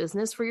lucrative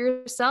business for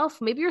yourself.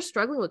 Maybe you're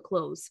struggling with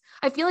clothes.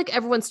 I feel like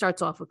everyone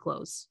starts off with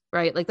clothes,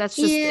 right? Like that's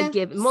just a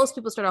given. Most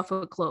people start off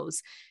with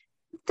clothes.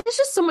 There's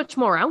just so much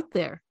more out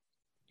there.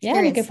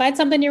 Yeah, you can find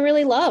something you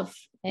really love.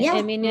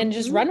 I mean, and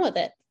just run with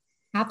it.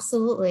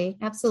 Absolutely.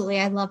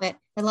 I love it.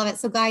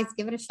 So guys,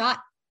 give it a shot.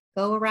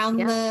 Go around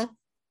the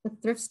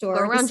thrift store.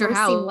 Go around your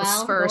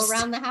house first. Go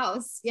around the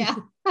house. Yeah.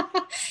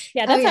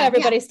 Yeah. That's how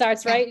everybody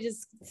starts, right? You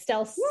just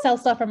sell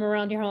stuff from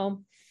around your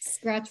home.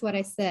 Scratch what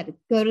I said.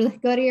 Go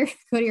to your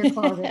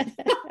closet.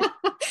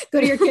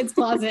 Go to your kids'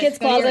 closet.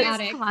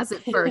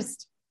 Closet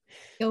first.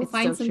 Go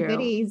find some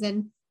goodies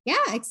and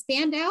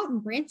expand out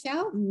and branch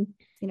out and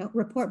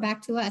report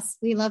back to us.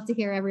 We love to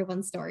hear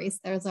everyone's stories.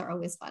 Those are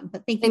always fun.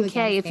 But thank you again,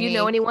 Kay, if you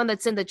know anyone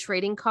that's in the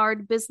trading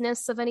card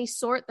business of any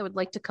sort that would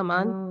like to come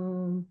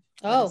on.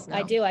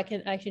 I do.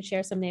 I should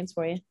share some names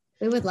for you.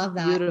 We would love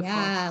that. Beautiful.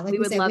 Yeah. Like we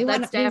would love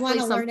that. We want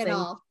to learn it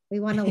all. We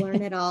want to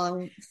learn it all.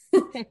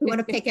 We want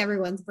to pick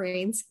everyone's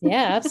brains.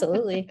 Yeah,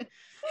 absolutely.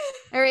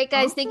 All right,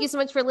 guys. Thank you so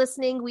much for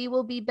listening. We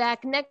will be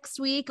back next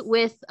week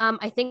with,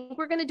 I think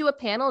we're going to do a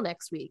panel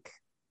next week.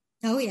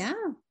 Oh yeah.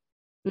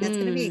 That's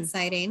going to be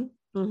exciting.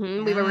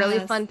 Mm-hmm. We have a really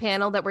fun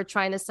panel that we're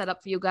trying to set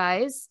up for you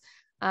guys.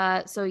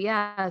 So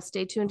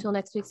stay tuned until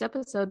next week's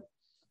episode.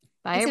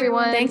 Bye,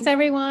 everyone. Thanks,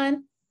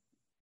 everyone.